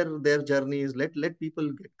explore their journeys. Let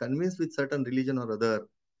people get convinced with certain religion or other,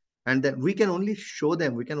 and then we can only show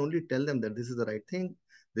them. We can only tell them that this is the right thing.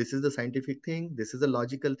 This is the scientific thing. This is a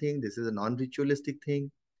logical thing. This is a non-ritualistic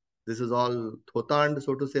thing. This is all thotand,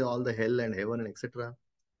 so to say, all the hell and heaven and etc.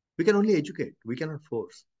 We can only educate. We cannot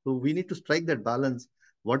force. So we need to strike that balance.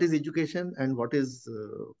 What is education and what is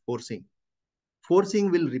forcing?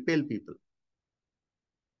 Forcing will repel people.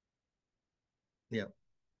 Yeah.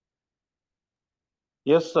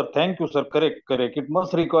 Yes, sir. Thank you, sir. Correct, correct. It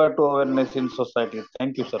must require to awareness in society.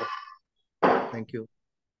 Thank you, sir. Thank you.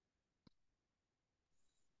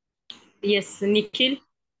 Yes, Nikhil.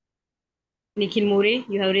 Nikhil More,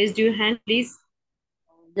 you have raised your hand, please.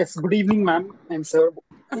 Yes, good evening, ma'am and sir.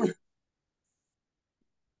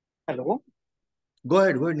 Hello. Go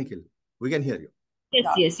ahead, Nikhil. We can hear you. Yes,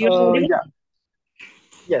 Yeah. yes, you are audible. Yeah.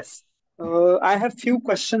 Yes. I have few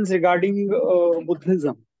questions regarding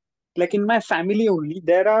Buddhism. Like in my family only,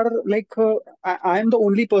 there are I am the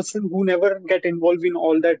only person who never get involved in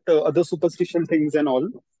all that other superstition things and all.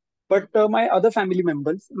 But my other family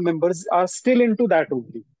members are still into that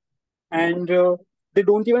only. And they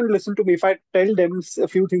don't even listen to me if I tell them a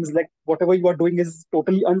few things like whatever you are doing is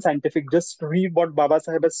totally unscientific. Just read what Baba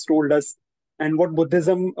Sahib has told us and what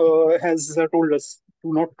Buddhism has told us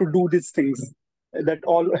to not to do these things. That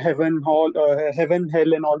heaven,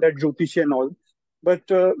 hell, and all that Jyotish and all. But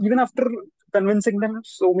even after convincing them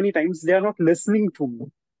so many times, they are not listening to me.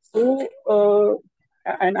 So,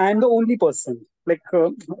 and I am the only person.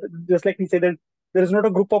 Just like we say that there is not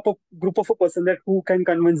a group of a person that who can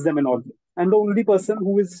convince them and all. I'm the only person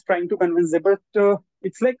who is trying to convince them, but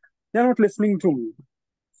it's like they're not listening to me.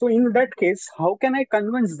 So in that case, how can I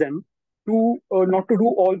convince them to not to do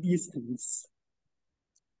all these things?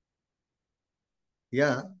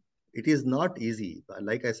 Yeah, it is not easy.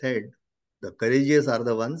 Like I said, the courageous are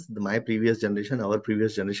the ones, my previous generation, our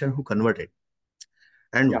previous generation, who converted.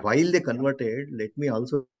 And Yeah, while they converted, let me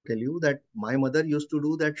also tell you that my mother used to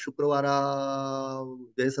do that Shukravara,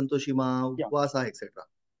 Jai Santoshima, yeah, Upvasa, etc.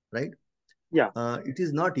 Right? yeah, It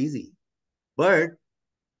is not easy. But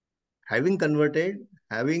having converted,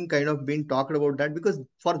 having kind of been talked about that, because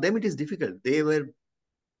for them it is difficult. They were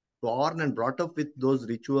born and brought up with those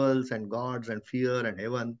rituals and gods and fear and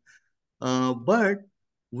heaven. But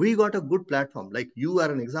we got a good platform. Like you are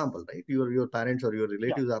an example, right? Your parents or your yeah,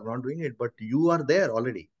 relatives are not doing it, but you are there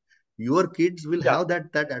already. Your kids will yeah, have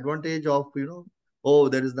that advantage of, oh,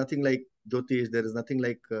 there is nothing like Jyotish, there is nothing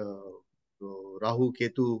like Rahu,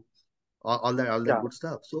 Ketu, all that yeah, good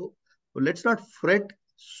stuff. So let's not fret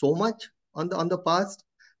so much on the past.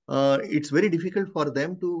 It's very difficult for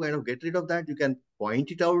them to kind of get rid of that. You can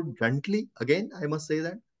point it out gently. Again, I must say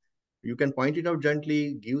that you can point it out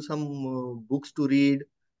gently, give some books to read,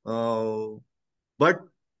 uh, but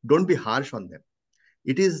don't be harsh on them.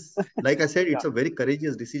 It is, like I said, yeah, it's a very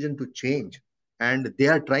courageous decision to change, and they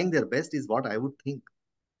are trying their best, is what I would think.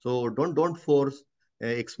 So don't force.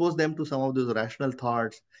 Expose them to some of those rational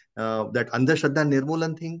thoughts. That Andhashraddha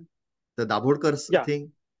Nirmulan thing, the Dabhodkar's yeah,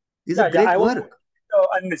 thing, is a yeah. I great was work.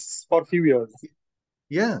 on this for a few years.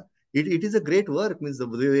 Yeah, it is a great work. Means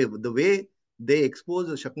the way they expose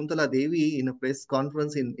Shakuntala Devi in a press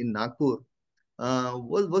conference in Nagpur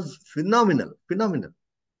was phenomenal, phenomenal.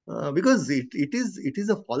 because it is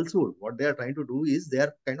a falsehood. What they are trying to do is they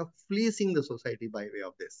are kind of fleecing the society by way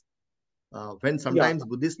of this. When Yeah. sometimes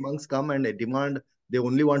Buddhist monks come and they demand, they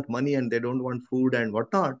only want money and they don't want food and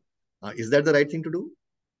whatnot. Is that the right thing to do?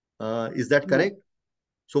 Is that No. correct?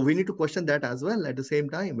 So we need to question that as well at the same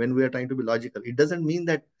time when we are trying to be logical. It doesn't mean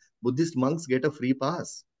that Buddhist monks get a free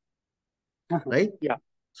pass, right? Yeah.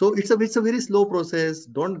 So it's a very slow process.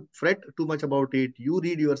 Don't fret too much about it. You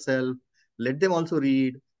read yourself. Let them also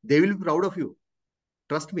read. They will be proud of you.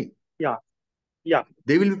 Trust me. Yeah. Yeah.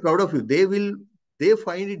 They will be proud of you. They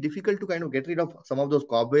find it difficult to kind of get rid of some of those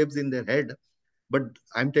cobwebs in their head. But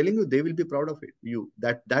I'm telling you, they will be proud of it.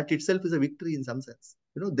 That itself is a victory in some sense.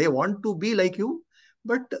 You know, they want to be like you,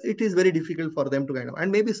 but it is very difficult for them to kind of,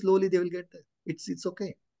 and maybe slowly they will get there. It's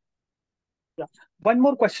okay. Yeah. One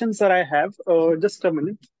more question, sir, I have. Just a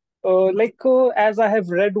minute. As I have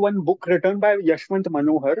read one book written by Yashwant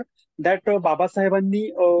Manohar, that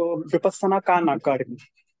Babasahebanni Vipassana ka nakarli.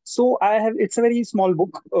 So I have. It's a very small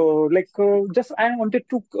book. Just I wanted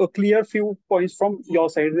to clear few points from your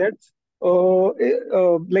side. That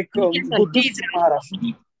Nikhil sir, Buddhist please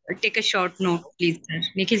Maharashtra. take a short note, please, sir.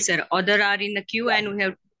 Nikhil sir, other are in the queue Yeah. and we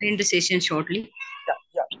have to end the session shortly.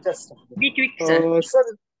 Yeah. Just a minute. Be quick, sir. Sir,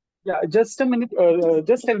 yeah, just a minute.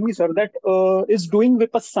 Just tell me, sir, that is doing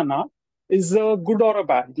Vipassana is good or a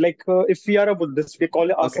bad? If we are a Buddhist, we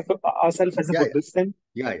call Okay. ourselves as a Yeah, Buddhist, then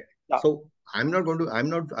yeah. yeah, So I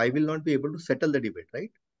will not be able to settle the debate,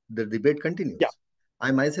 right? The debate yeah, continues.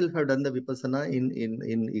 I myself have done the Vipassana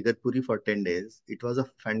in Igatpuri for 10 days. It was a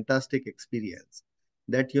fantastic experience.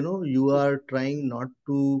 That, you know, you are trying not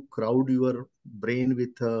to crowd your brain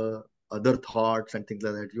with other thoughts and things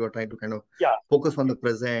like that. You are trying to kind of yeah, focus on the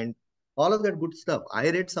present, all of that good stuff. I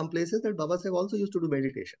read some places that Babasaheb also used to do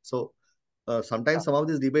meditation. So yeah, sometimes some of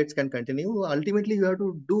these debates can continue. Ultimately, you have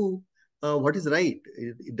to do what is right.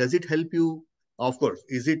 Does it help you? Of course.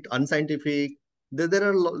 Is it unscientific? There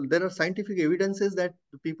are scientific evidences that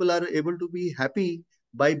people are able to be happy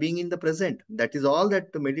by being in the present. That is all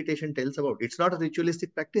that the meditation tells about. It's not a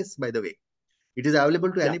ritualistic practice, by the way. It is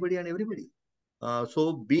available to yeah, anybody and everybody.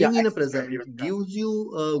 So yeah. being in a Exactly agree present with that. gives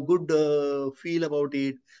you a good feel about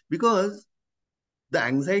it, because the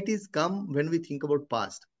anxieties come when we think about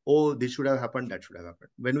past. Oh, this should have happened, that should have happened.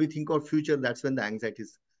 When we think of future, that's when the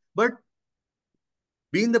anxieties. But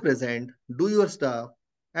be in the present, do your stuff,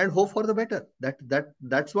 and hope for the better.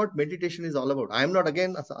 That's what meditation is all about. I'm not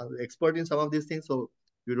again an expert in some of these things, so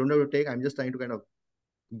you don't have to take. I'm just trying to kind of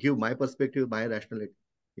give my perspective, my rationality.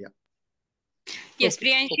 Yeah. Yes, Okay,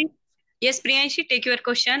 Priyanshi. Yes, Priyanshi, take your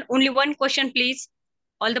question. Only one question, please.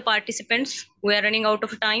 All the participants, we are running out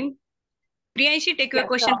of time. Priyanshi, take your Yes,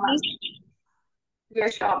 question, sure, ma'am. please.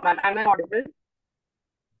 Yes, sure, ma'am. Am I audible?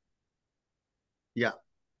 Yeah.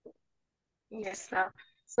 Yes, ma'am.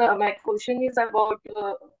 So my question is about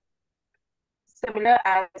similar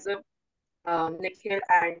as Nikhil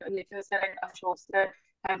sir and Ashok sir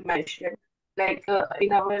have mentioned.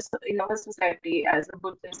 In our society as a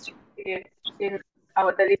Buddhist in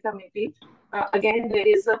our Dalit community, again there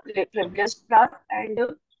is a privileged class and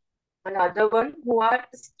another one who are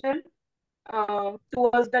still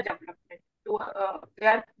towards the development. They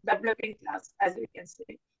are developing class, as we can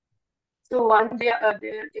say. So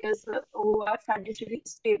there is who are financially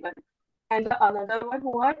stable, and the another one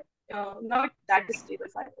who are not that stable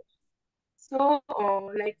financially. So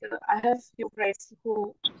I have few friends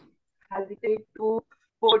who hesitate to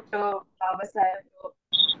put Babasaheb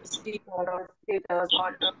sticker or status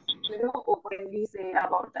or openly say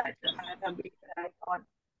about that I am Ambedkar or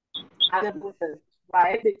I'm a Buddhist.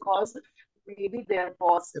 Why? Because maybe their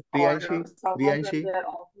boss or Priyanshi, someone from Priyanshi, their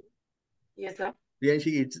office. Yes, sir.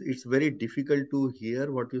 Priyanshi, it's very difficult to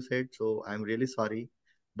hear what you said, so I'm really sorry.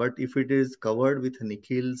 But if it is covered with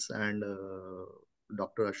Nikhil's and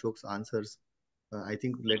Dr. Ashok's answers, I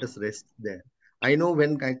think let us rest there. I know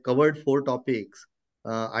when I covered 4 topics,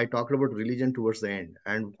 I talked about religion towards the end,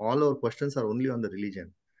 and all our questions are only on the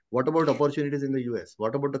religion. What about opportunities in the US?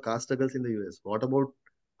 What about the caste struggles in the US? What about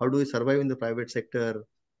how do we survive in the private sector?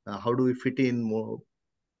 How do we fit in more?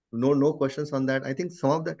 No questions on that. I think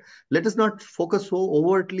some of that, let us not focus so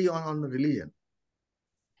overtly on the religion.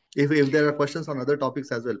 If there are questions on other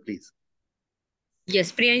topics as well, please.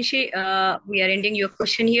 Yes, Priyanshi, we are ending your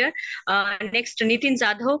question here. Next, Nitin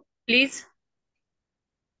Zadho, please.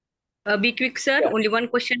 Be quick, sir. Yeah, Only one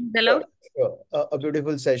question is sure, allowed. sure. A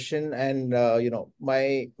beautiful session, and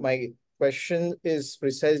my question is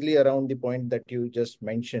precisely around the point that you just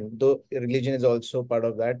mentioned. Though religion is also part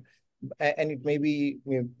of that, and it may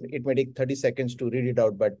take 30 seconds to read it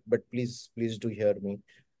out, but please do hear me.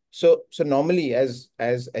 So normally, as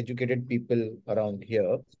educated people around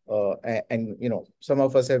here, and some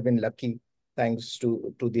of us have been lucky, thanks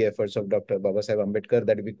to the efforts of Dr. Babasaheb Ambedkar,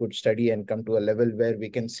 that we could study and come to a level where we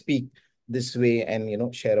can speak this way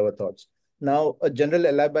and share our thoughts. Now, a general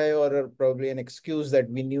alibi or probably an excuse that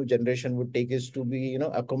we new generation would take is to be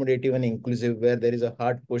accommodative and inclusive, where there is a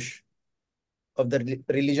hard push of the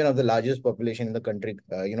religion of the largest population in the country,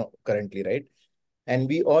 currently, right? And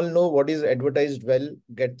we all know what is advertised well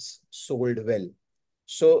gets sold well.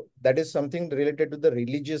 So that is something related to the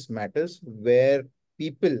religious matters, where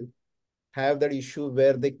people have that issue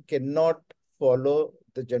where they cannot follow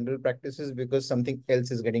the general practices because something else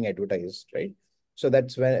is getting advertised, right? So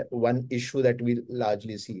that's where one issue that we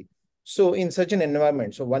largely see. So in such an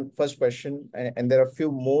environment, so one first question, and there are a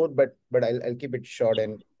few more, but I'll keep it short,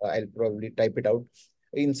 and I'll probably type it out.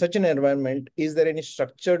 In such an environment, is there any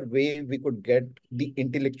structured way we could get the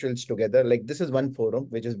intellectuals together? Like, this is one forum,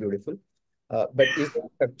 which is beautiful. But is there a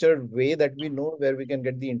structured way that we know where we can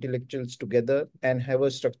get the intellectuals together and have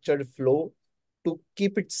a structured flow to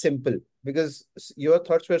keep it simple? Because your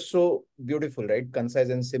thoughts were so beautiful, right? Concise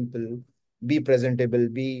and simple. Be presentable,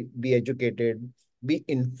 be educated, be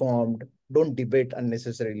informed. Don't debate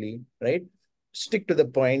unnecessarily, right? Stick to the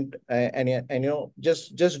point, and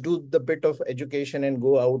just do the bit of education and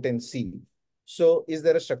go out and see. So is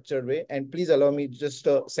there a structured way? And please allow me just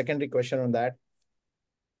a secondary question on that.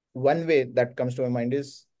 One way that comes to my mind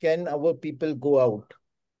is, can our people go out,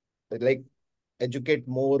 like educate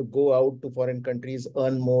more, go out to foreign countries,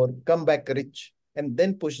 earn more, come back rich, and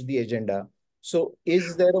then push the agenda? So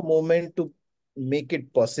is there a moment to make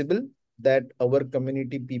it possible that our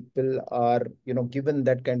community people are, given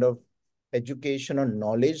that kind of education or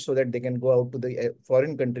knowledge so that they can go out to the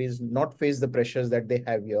foreign countries, not face the pressures that they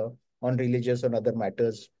have here on religious or other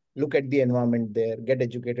matters, look at the environment there, get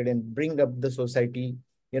educated, and bring up the society,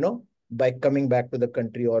 by coming back to the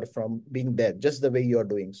country or from being there, just the way you're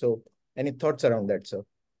doing. So any thoughts around that, sir?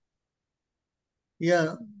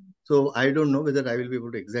 Yeah. So I don't know whether I will be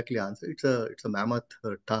able to exactly answer. It's a mammoth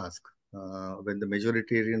task when the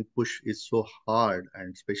majoritarian push is so hard,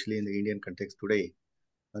 and especially in the Indian context today.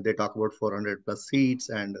 They talk about 400 plus seats,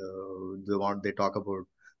 and they talk about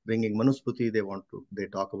bringing Manusmriti. They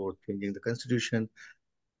talk about changing the constitution.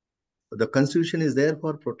 The constitution is there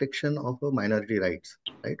for protection of minority rights,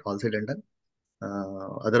 right? All said and done.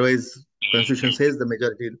 Otherwise, constitution says the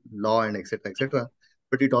majority law and etc. etc.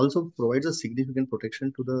 But it also provides a significant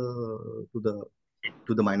protection to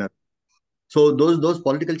the minority. So those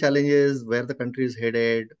political challenges, where the country is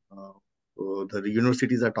headed, the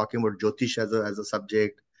universities are talking about Jyotish as a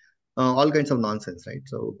subject, all kinds of nonsense, right?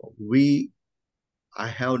 So I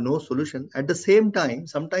have no solution. At the same time,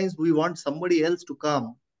 sometimes we want somebody else to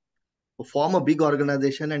come, form a big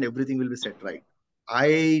organization, and everything will be set right.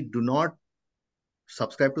 I do not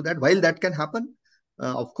subscribe to that. While that can happen,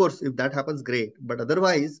 of course, if that happens, great. But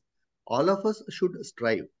otherwise, all of us should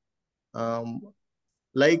strive.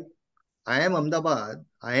 Like IIM Ahmedabad,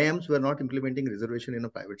 IIMs were not implementing reservation in a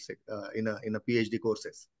private sector, in a PhD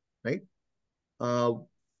courses, right? Uh,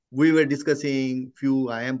 we were discussing, few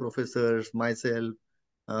IIM professors, myself,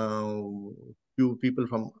 uh, few people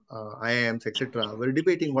from IIMs, etc. were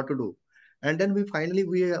debating what to do. And then we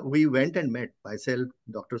went and met, myself,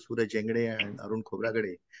 Dr. Suraj Jengade and Arun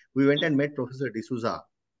Khobragade. We went and met Professor D'Souza,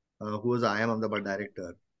 who was IIM Ahmedabad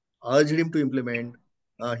director, urged him to implement.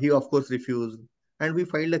 He of course refused, and we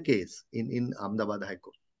filed a case in Ahmedabad High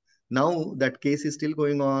Court. Now that case is still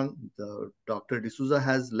going on. The Dr. D'Souza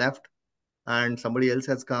has left and somebody else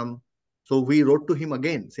has come. So we wrote to him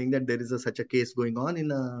again saying that there is such a case going on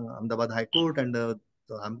in Ahmedabad High Court, and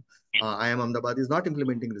IIM Ahmedabad is not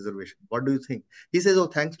implementing reservation. What do you think? He says, oh,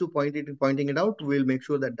 thanks to pointing it out, we'll make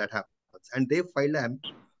sure that that happens. And they filed an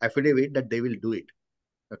affidavit that they will do it.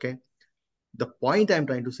 Okay. The point I'm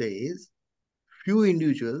trying to say is, few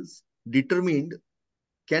individuals determined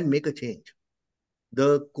can make a change.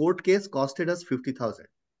 The court case costed us 50,000.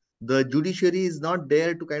 The judiciary is not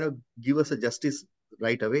there to kind of give us a justice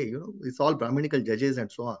right away. It's all Brahminical judges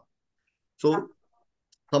and so on. So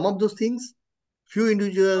some of those things, few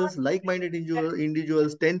individuals, like-minded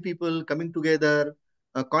individuals, 10 people coming together,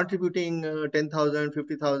 contributing 10,000,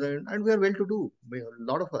 50,000, and we are well to do. A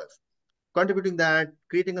lot of us contributing that,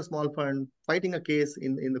 creating a small fund, fighting a case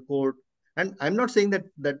in the court. And I'm not saying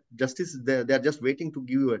that justice, they're just waiting to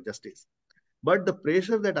give you a justice. But the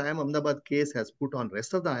pressure that IIM Ahmedabad case has put on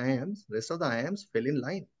rest of the IIMs fell in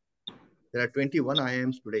line. There are 21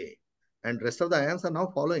 IIMs today, and rest of the IIMs are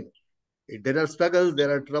now following. There are struggles,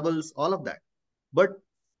 there are troubles, all of that. But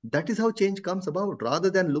That is how change comes about. Rather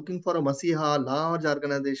than looking for a Masiha, large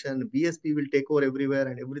organization, BSP will take over everywhere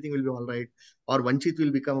and everything will be all right, or Vanchit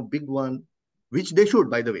will become a big one, which they should,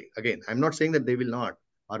 by the way. Again, I'm not saying that they will not,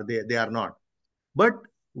 or they are not. But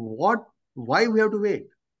why we have to wait?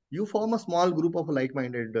 You form a small group of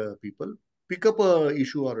like-minded people, pick up a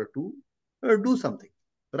issue or two, do something.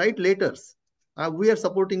 Write letters. We are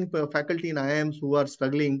supporting faculty in IIMs who are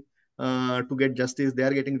struggling to get justice. They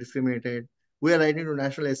are getting discriminated. We are writing to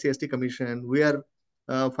National SC/ST Commission. We are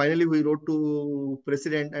finally we wrote to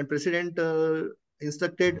President, and President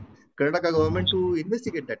instructed Karnataka government to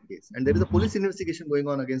investigate that case. And there is a police investigation going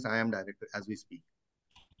on against IIM director as we speak.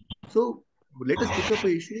 So let us pick up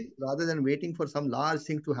an issue rather than waiting for some large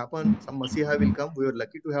thing to happen. Some Masiha will come. We were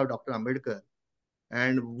lucky to have Dr. Ambedkar,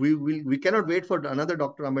 and we cannot wait for another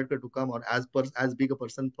Dr. Ambedkar to come, or as big a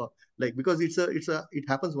person for, like, because it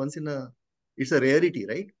happens once in a, it's a rarity,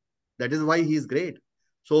 right? That is why he is great.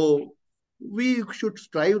 So we should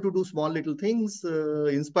strive to do small little things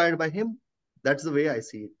inspired by him. That's the way I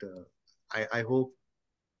see it. I hope.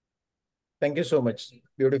 Thank you so much.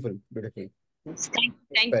 Beautiful, beautiful.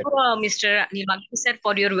 Thank you, Mr. Anil Wagde, sir,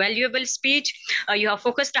 for your valuable speech. You have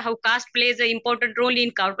focused how caste plays an important role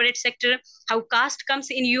in corporate sector, how caste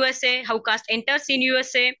comes in USA, how caste enters in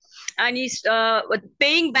USA, and is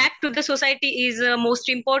paying back to the society is most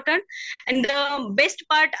important. And the best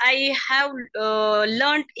part I have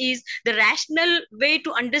learned is the rational way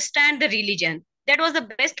to understand the religion. That was the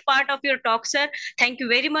best part of your talk, sir. Thank you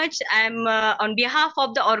very much. I'm on behalf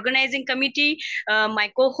of the organizing committee,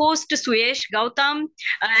 my co-host Suyesh Gautam,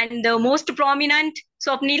 and the most prominent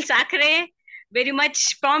Swapnil Sakre. Very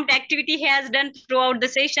much prompt activity he has done throughout the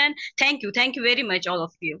session. Thank you very much, all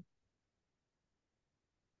of you.